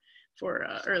for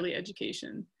early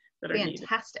education that are needed.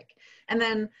 Fantastic. And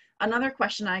then another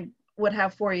question I would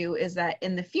have for you is that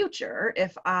in the future,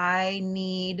 if I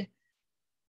need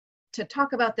to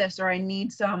talk about this or I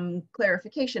need some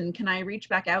clarification, can I reach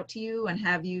back out to you and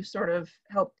have you sort of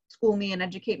help school me and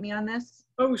educate me on this?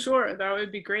 Oh, sure. That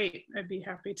would be great. I'd be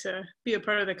happy to be a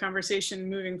part of the conversation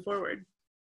moving forward.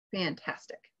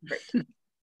 Fantastic. Great.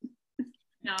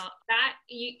 No, that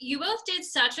you both did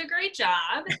such a great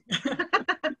job.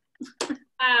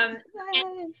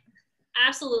 And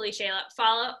absolutely, Shayla.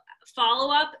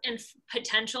 Follow up and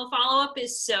potential follow up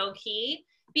is so key,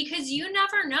 because you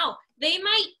never know. They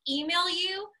might email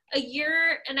you a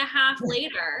year and a half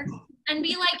later and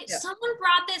be like, someone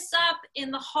brought this up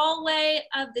in the hallway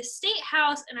of the State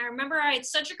House, and I remember I had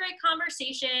such a great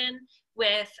conversation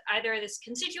with either this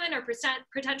constituent or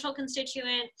potential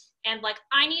constituent, and like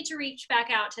I need to reach back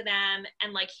out to them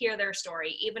and like hear their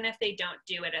story, even if they don't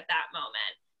do it at that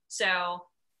moment. So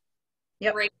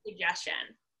great suggestion.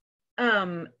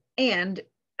 And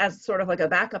as sort of like a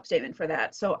backup statement for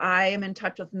that, so I am in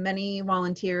touch with many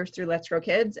volunteers through Let's Grow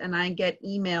Kids, and I get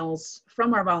emails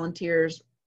from our volunteers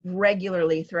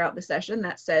regularly throughout the session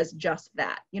that says just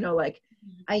that.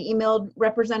 I emailed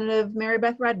Representative Mary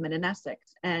Beth Redmond in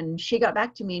Essex, and she got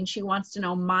back to me and she wants to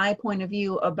know my point of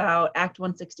view about Act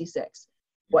 166.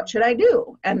 What should I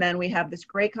do? And then we have this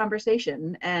great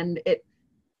conversation, and it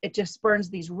just spurns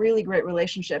these really great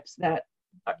relationships that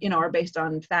are based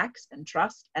on facts and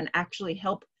trust and actually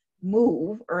help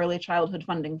move early childhood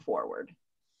funding forward.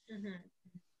 Mm-hmm.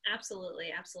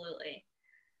 Absolutely.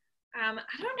 I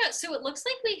don't know. So it looks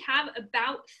like we have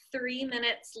about 3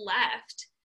 minutes left.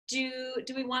 Do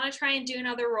we want to try and do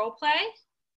another role play?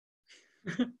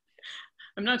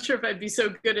 I'm not sure if I'd be so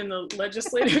good in the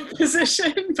legislative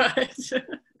position, but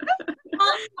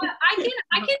I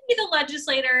can be the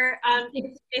legislator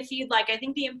if you'd like. I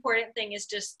think the important thing is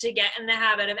just to get in the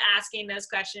habit of asking those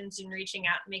questions and reaching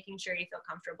out and making sure you feel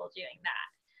comfortable doing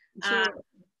that. Sure.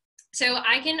 So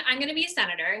I'm going to be a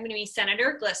senator. I'm going to be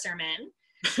Senator Glisserman.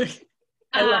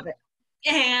 I love it.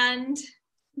 And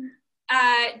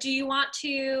Do you want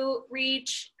to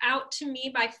reach out to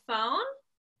me by phone?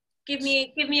 Give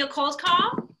me a cold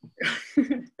call?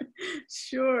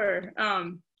 Sure.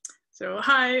 So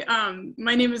hi,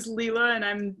 my name is Leela, and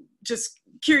I'm just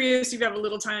curious if you have a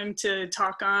little time to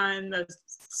talk on the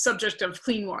subject of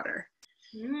clean water.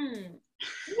 Leela,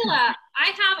 I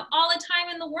have all the time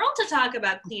in the world to talk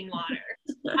about clean water.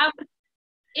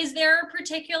 Is there a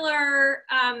particular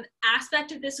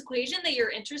aspect of this equation that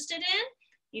you're interested in?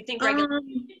 You think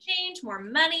regulation should change, more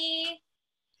money?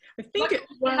 I think it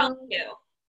will help you.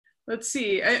 Let's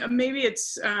see. Maybe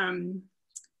it's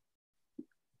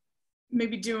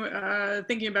maybe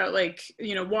thinking about, like,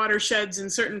 watersheds in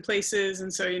certain places,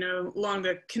 and so along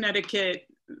the Connecticut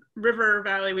River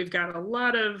Valley, we've got a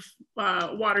lot of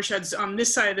watersheds on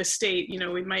this side of the state.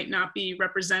 We might not be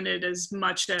represented as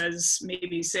much as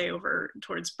maybe, say, over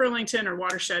towards Burlington, or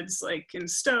watersheds like in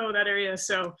Stowe, that area.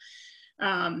 So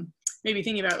maybe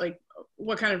thinking about, like,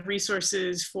 what kind of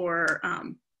resources for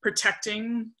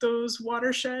protecting those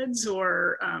watersheds,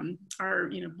 or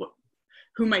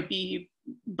who might be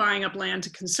buying up land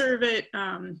to conserve it.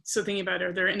 So thinking about,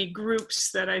 are there any groups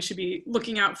that I should be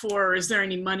looking out for, or is there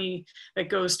any money that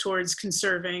goes towards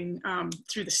conserving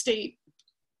through the state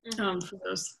for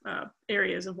those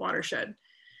areas of watershed?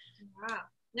 Wow.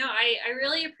 No, I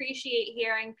really appreciate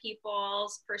hearing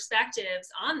people's perspectives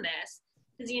on this,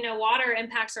 because, water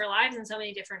impacts our lives in so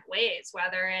many different ways,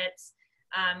 whether it's,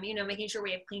 making sure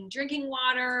we have clean drinking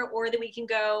water, or that we can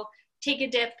go take a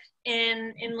dip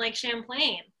in Lake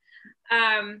Champlain.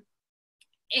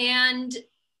 And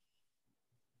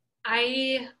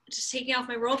I, just taking off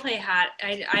my role play hat,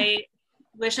 I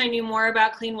wish I knew more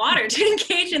about clean water to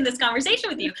engage in this conversation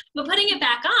with you, but putting it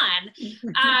back on,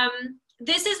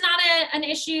 this is not an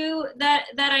issue that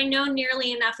I know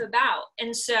nearly enough about.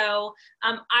 And so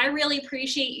I really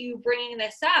appreciate you bringing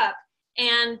this up.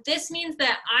 And this means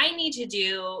that I need to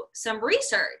do some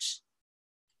research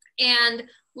and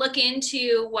look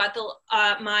into what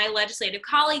my legislative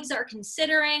colleagues are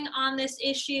considering on this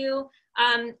issue,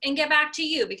 and get back to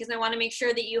you, because I want to make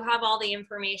sure that you have all the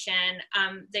information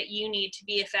that you need to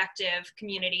be effective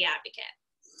community advocate.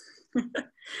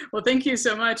 Well, thank you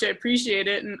so much. I appreciate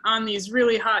it. And on these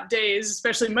really hot days,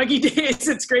 especially muggy days,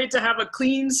 it's great to have a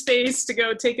clean space to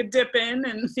go take a dip in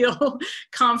and feel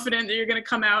confident that you're going to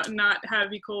come out and not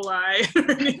have E. coli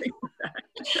or anything like that.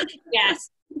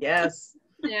 Yes. Yes.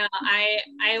 Yeah,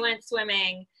 I went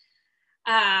swimming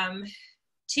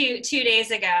 2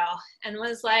 days ago and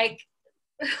was like,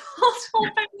 hold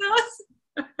my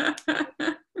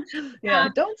nose. Yeah,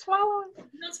 don't swallow.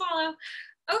 Don't swallow.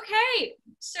 Okay,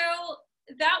 so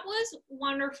that was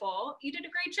wonderful. You did a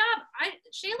great job.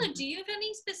 Shayla, do you have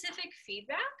any specific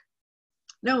feedback?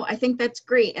 No, I think that's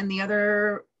great. And the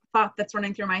other thought that's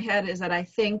running through my head is that I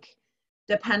think,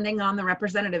 depending on the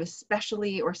representative,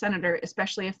 especially, or senator,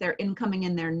 especially if they're incoming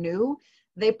and they're new,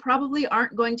 they probably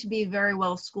aren't going to be very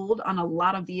well schooled on a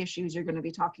lot of the issues you're going to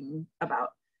be talking about.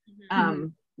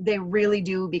 They really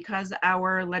do, because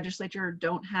our legislature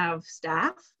don't have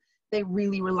staff. They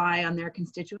really rely on their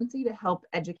constituency to help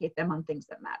educate them on things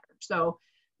that matter. So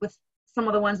with some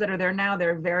of the ones that are there now,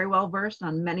 they're very well versed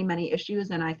on many, many issues.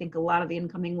 And I think a lot of the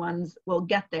incoming ones will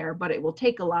get there, but it will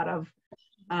take a lot of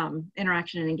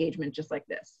interaction and engagement, just like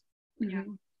this. Yeah.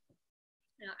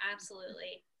 No,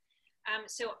 absolutely.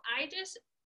 So I just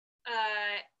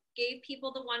gave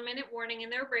people the 1-minute warning in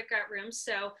their breakout rooms.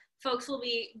 So folks will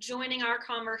be joining our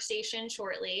conversation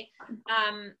shortly.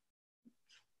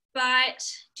 But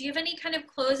do you have any kind of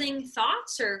closing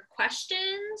thoughts or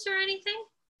questions or anything?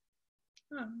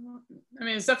 I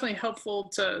mean, it's definitely helpful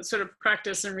to sort of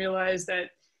practice and realize that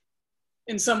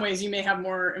in some ways you may have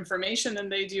more information than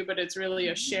they do, but it's really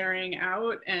a sharing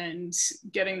out and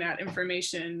getting that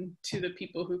information to the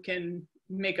people who can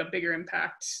make a bigger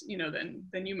impact,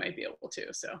 than you might be able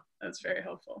to. So that's very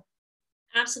helpful.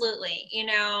 Absolutely.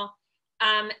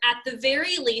 At the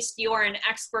very least, you're an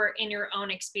expert in your own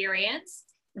experience.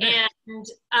 And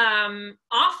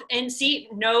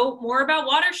know more about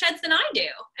watersheds than I do.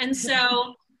 And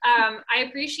so I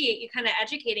appreciate you kind of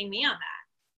educating me on that.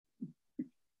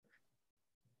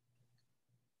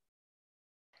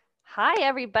 Hi,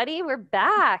 everybody. We're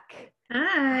back.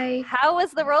 Hi. How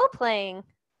was the role playing?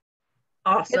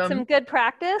 Awesome. Get some good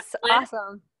practice?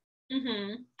 Awesome.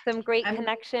 Mm-hmm. Some great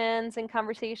connections and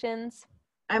conversations.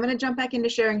 I'm going to jump back into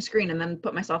sharing screen and then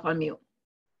put myself on mute.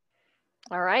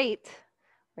 All right.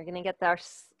 We're going to get our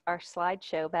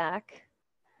slideshow back.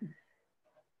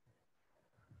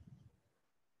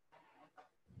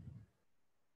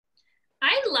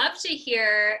 I'd love to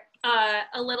hear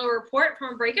a little report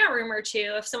from a breakout room or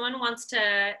two if someone wants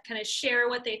to kind of share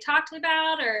what they talked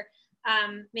about, or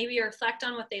maybe reflect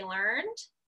on what they learned.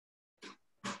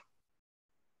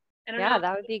 I don't Yeah, know.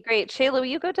 that would be great. Shayla, will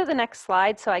you go to the next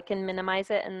slide so I can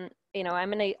minimize it? And, you know,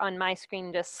 I'm going to, on my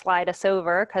screen, just slide us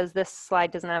over because this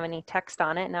slide doesn't have any text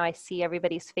on it. Now I see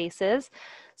everybody's faces.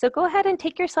 So go ahead and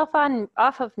take yourself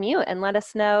off of mute and let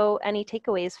us know any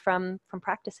takeaways from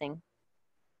practicing.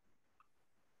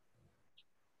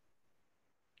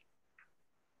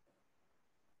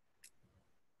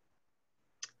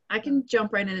 I can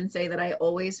jump right in and say that I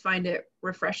always find it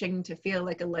refreshing to feel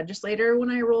like a legislator when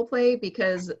I role play,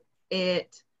 because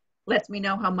it lets me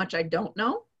know how much I don't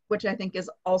know, which I think is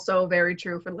also very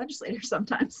true for legislators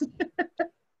sometimes.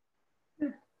 Yeah,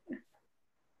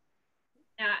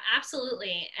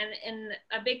 absolutely. And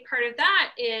a big part of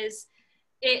that is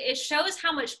it shows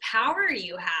how much power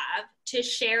you have to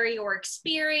share your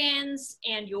experience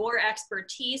and your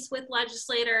expertise with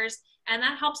legislators, and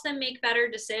that helps them make better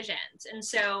decisions. And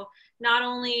so not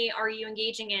only are you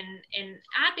engaging in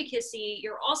advocacy,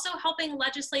 you're also helping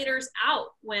legislators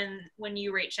out when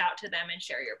you reach out to them and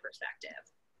share your perspective.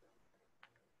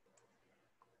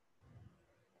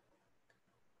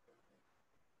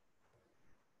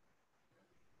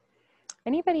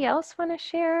 Anybody else want to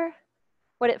share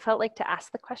what it felt like to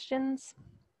ask the questions?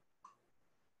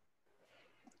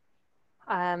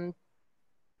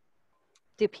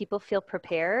 Do people feel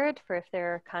prepared for if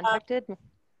they're contacted?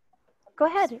 Go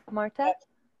ahead, Marta.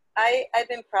 I've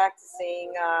been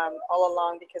practicing all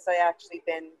along because I actually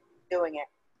been doing it.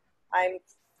 I'm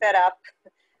fed up.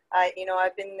 I've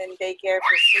been in daycare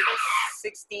for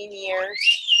 16 years,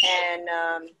 and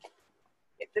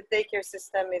the daycare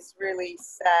system is really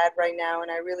sad right now,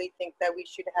 and I really think that we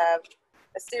should have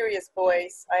a serious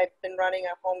voice. I've been running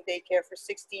a home daycare for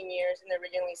 16 years, and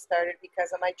originally started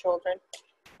because of my children.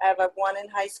 I have one in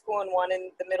high school and one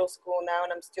in the middle school now,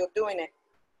 and I'm still doing it.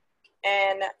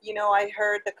 And, I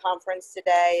heard the conference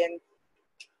today, and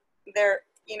he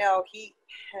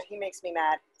makes me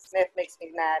mad. Smith makes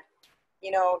me mad.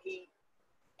 At the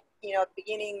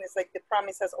beginning, it's like the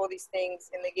promise has all these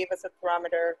things, and they gave us a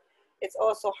parameter. It's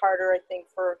also harder, I think,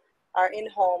 for our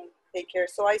in-home daycare.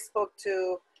 So I spoke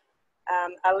to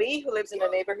Ali, who lives in the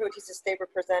neighborhood. He's a state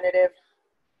representative.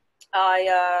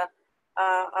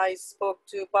 I spoke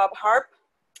to Bob Harp.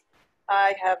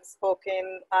 I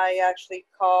actually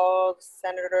called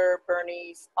Senator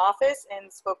Bernie's office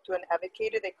and spoke to an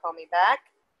advocate. They called me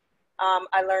back.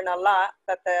 I learned a lot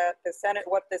that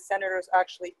what the senators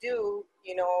actually do.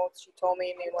 She told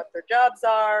me what their jobs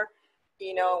are,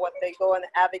 what they go and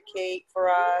advocate for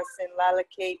us and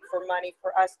allocate for money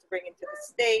for us to bring into the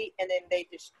state, and then they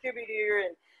distribute it.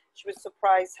 And she was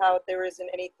surprised how there isn't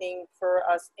anything for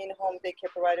us in-home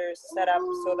daycare providers set up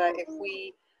so that if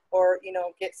we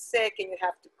get sick and you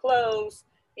have to close,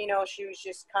 she was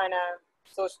just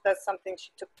so that's something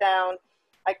she took down.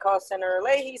 I called Senator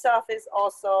Leahy's office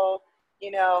also,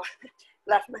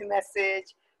 left my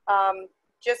message,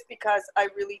 just because I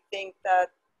really think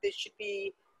that this should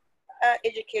be,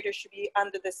 educators should be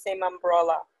under the same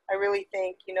umbrella. I really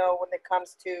think, when it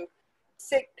comes to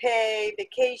sick pay,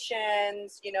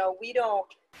 vacations,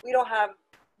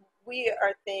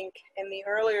 I think in the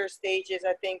earlier stages,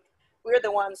 I think we're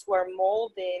the ones who are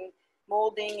molding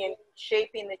and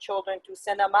shaping the children to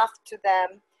send them off to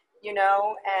them, and,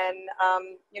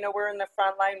 we're in the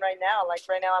front line right now. Like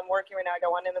right now I'm working right now. I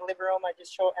got one in the living room. I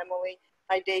just showed Emily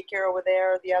my daycare over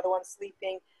there, the other one's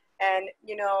sleeping. And,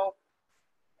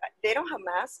 they don't have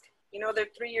masks. They're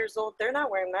 3 years old. They're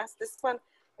not wearing masks. This one,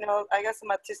 I got some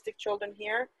autistic children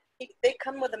here. They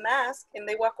come with a mask and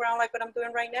they walk around like what I'm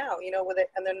doing right now, with it,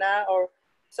 and they're not,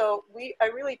 so I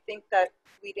really think that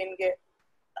we didn't get,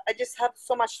 I just have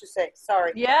so much to say.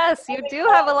 Sorry. Yes, you do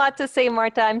have a lot to say,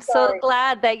 Marta. I'm so Sorry.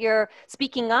 glad that you're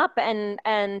speaking up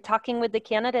and talking with the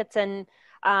candidates and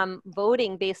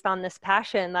voting based on this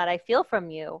passion that I feel from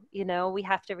you. We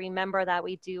have to remember that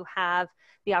we do have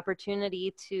the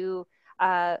opportunity to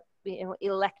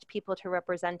elect people to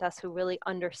represent us who really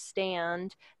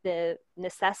understand the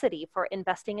necessity for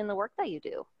investing in the work that you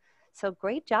do. So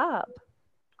great job.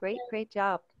 Great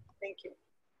job. Thank you.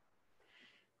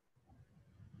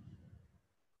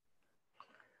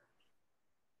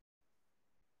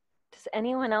 Does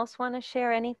anyone else want to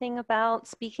share anything about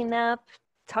speaking up,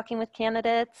 talking with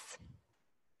candidates?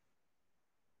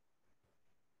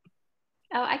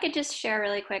 Oh, I could just share a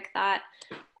really quick thought,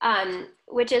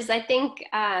 which is I think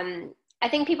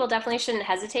people definitely shouldn't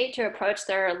hesitate to approach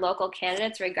their local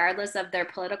candidates regardless of their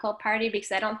political party,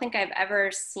 because I don't think I've ever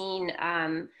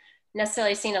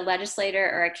necessarily seen a legislator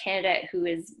or a candidate who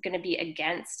is going to be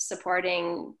against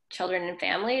supporting children and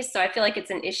families. So I feel like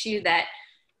it's an issue that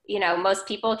you know, most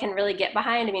people can really get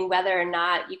behind. I mean, whether or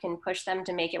not you can push them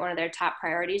to make it one of their top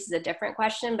priorities is a different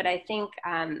question, but I think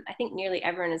nearly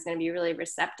everyone is going to be really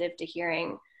receptive to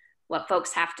hearing what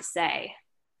folks have to say.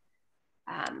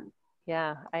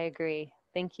 Yeah, I agree.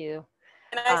 Thank you.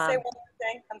 Can I say one more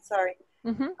thing? I'm sorry.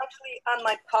 Mm-hmm. Actually, on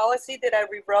my policy that I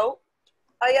rewrote,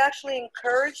 I actually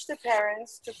encourage the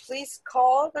parents to please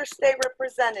call their state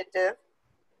representative,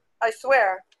 I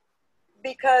swear,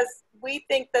 because we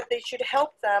think that they should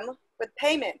help them with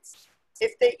payments.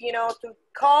 If they, you know, to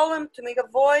call them, to make a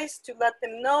voice, to let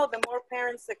them know, the more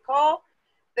parents that call,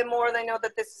 the more they know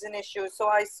that this is an issue. So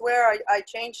I swear I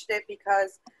changed it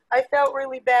because I felt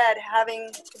really bad having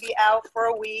to be out for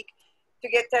a week to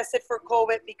get tested for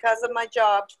COVID because of my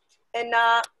job and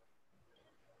not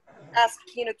ask,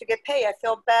 you know, to get paid. I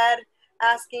felt bad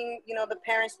asking, you know, the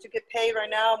parents to get paid. Right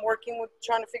now I'm working with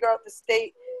trying to figure out the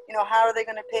state, you know, how are they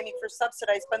going to pay me for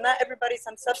subsidized, but not everybody's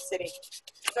on subsidy.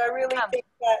 So I really think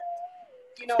that,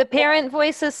 you know, the parent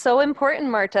voice is so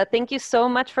important, Marta. Thank you so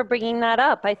much for bringing that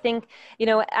up. I think, you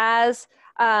know, as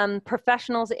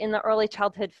professionals in the early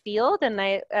childhood field,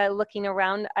 and looking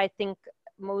around, I think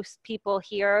most people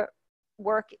here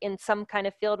work in some kind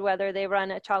of field, whether they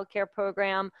run a child care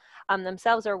program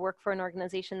themselves or work for an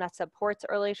organization that supports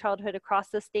early childhood across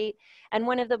the state. And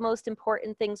one of the most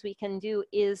important things we can do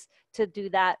is to do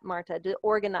that, Marta, to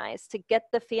organize, to get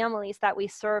the families that we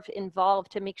serve involved,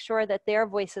 to make sure that their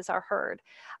voices are heard.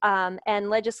 And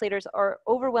legislators are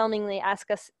overwhelmingly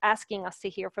asking us to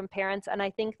hear from parents. And I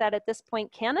think that at this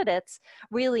point, candidates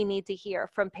really need to hear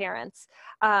from parents,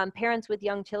 parents with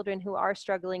young children who are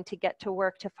struggling to get to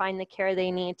work, to find the care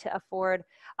they need, to afford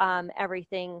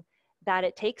everything that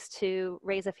it takes to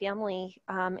raise a family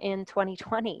in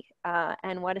 2020.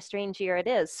 And what a strange year it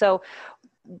is. So,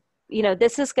 you know,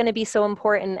 this is going to be so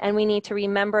important, and we need to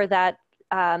remember that.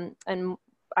 And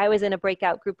I was in a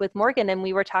breakout group with Morgan, and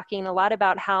we were talking a lot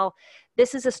about how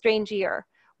this is a strange year.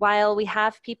 While we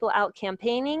have people out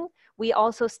campaigning, we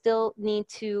also still need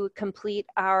to complete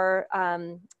our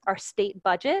state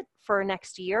budget for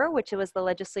next year, which it was the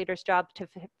legislator's job to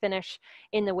finish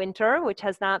in the winter, which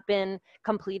has not been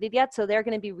completed yet. So they're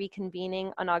going to be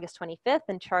reconvening on August 25th,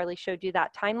 and Charlie showed you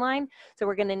that timeline. So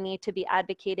we're going to need to be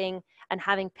advocating and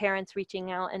having parents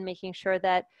reaching out and making sure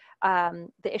that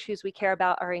the issues we care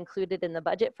about are included in the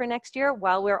budget for next year,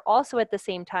 while we're also at the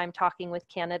same time talking with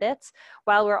candidates,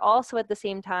 while we're also at the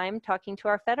same time talking to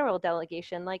our federal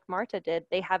delegation like Marta did.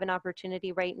 They have an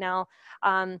opportunity right now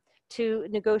to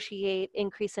negotiate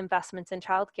increased investments in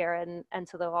childcare, and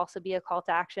so there'll also be a call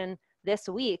to action this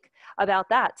week about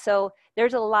that. So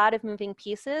there's a lot of moving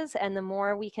pieces, and the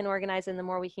more we can organize and the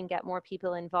more we can get more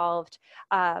people involved,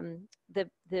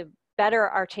 the better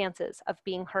our chances of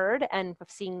being heard and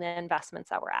of seeing the investments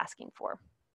that we're asking for.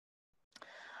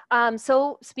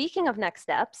 So speaking of next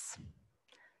steps,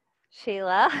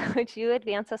 Shayla, would you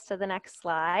advance us to the next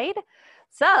slide?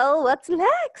 So what's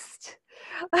next?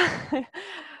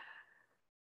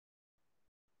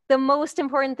 The most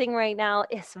important thing right now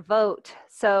is vote.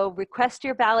 So request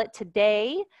your ballot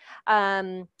today.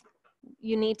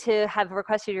 You need to have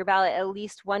requested your ballot at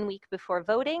least 1 week before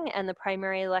voting, and the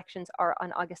primary elections are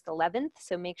on August 11th.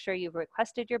 So make sure you've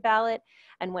requested your ballot,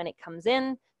 and when it comes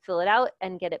in, fill it out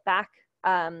and get it back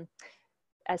as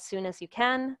soon as you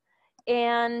can.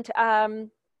 And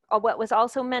what was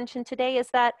also mentioned today is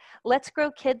that Let's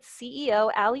Grow Kids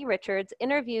CEO Allie Richards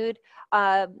interviewed,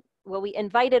 well, we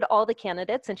invited all the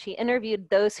candidates, and she interviewed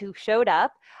those who showed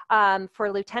up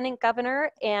for lieutenant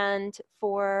governor and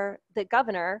for the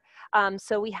governor.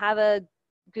 So we have a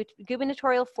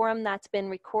gubernatorial forum that's been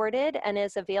recorded and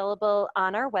is available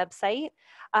on our website.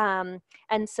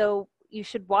 And so you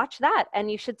should watch that,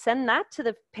 and you should send that to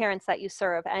the parents that you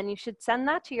serve, and you should send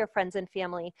that to your friends and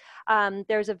family.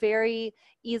 There's a very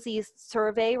easy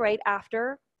survey right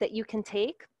after that you can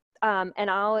take. And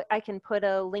I can put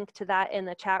a link to that in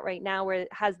the chat right now, where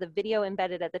it has the video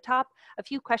embedded at the top, a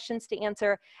few questions to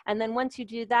answer. And then once you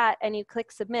do that and you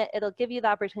click submit, it'll give you the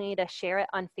opportunity to share it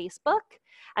on Facebook.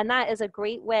 And that is a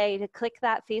great way to click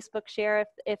that Facebook share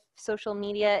if social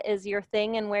media is your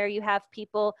thing and where you have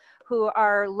people who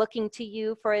are looking to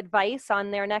you for advice on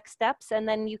their next steps. And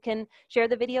then you can share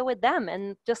the video with them.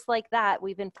 And just like that,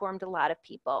 we've informed a lot of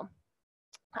people.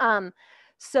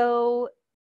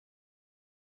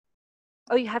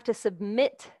 Oh, you have to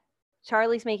submit.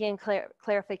 Charlie's making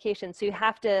clarification. So you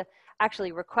have to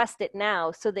actually request it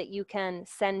now so that you can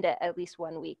send it at least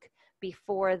 1 week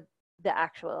before the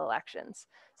actual elections.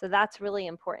 So that's really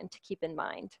important to keep in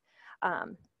mind.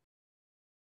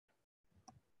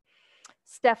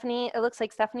 Stephanie, it looks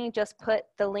like Stephanie just put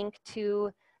the link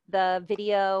to the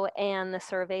video and the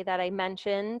survey that I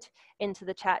mentioned into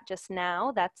the chat just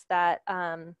now. That's that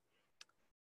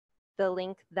the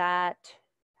link that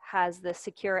has the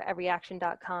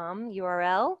secureeveryaction.com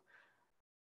URL.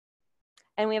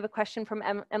 And we have a question from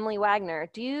Emily Wagner.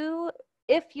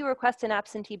 If you request an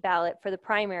absentee ballot for the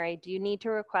primary, do you need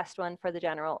to request one for the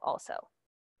general also?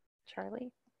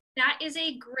 Charlie? That is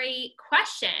a great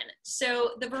question.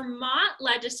 So the Vermont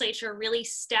legislature really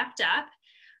stepped up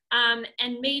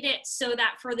and made it so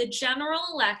that for the general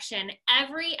election,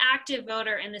 every active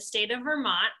voter in the state of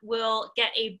Vermont will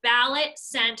get a ballot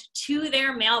sent to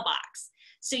their mailbox.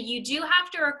 So you do have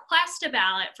to request a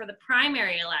ballot for the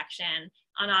primary election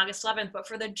on August 11th, but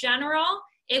for the general,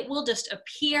 it will just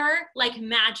appear like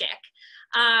magic.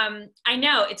 I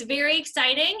know it's very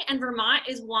exciting, and Vermont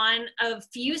is one of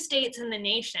few states in the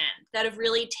nation that have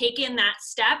really taken that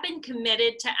step and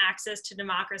committed to access to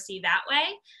democracy that way.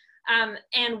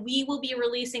 And we will be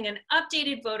releasing an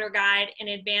updated voter guide in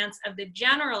advance of the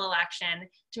general election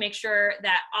to make sure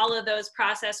that all of those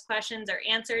process questions are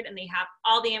answered and they have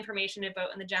all the information to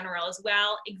vote in the general as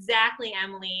well. Exactly,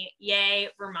 Emily. Yay,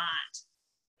 Vermont.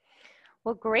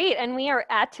 Well, great. And we are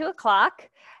at 2 o'clock,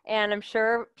 and I'm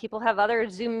sure people have other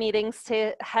Zoom meetings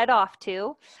to head off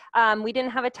to. We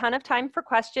didn't have a ton of time for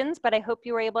questions, but I hope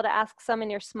you were able to ask some in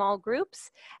your small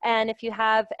groups. And if you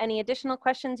have any additional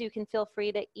questions, you can feel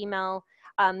free to email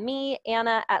me,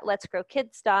 Anna, at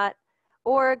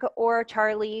letsgrowkids.org, or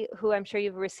Charlie, who I'm sure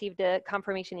you've received a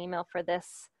confirmation email for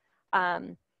this.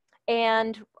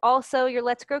 And also your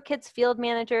Let's Grow Kids field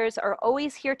managers are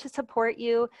always here to support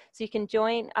you. So you can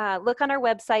join, look on our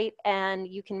website, and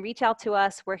you can reach out to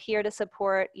us. We're here to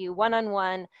support you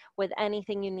one-on-one with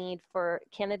anything you need for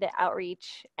candidate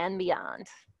outreach and beyond.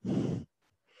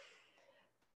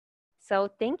 So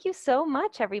thank you so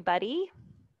much, everybody.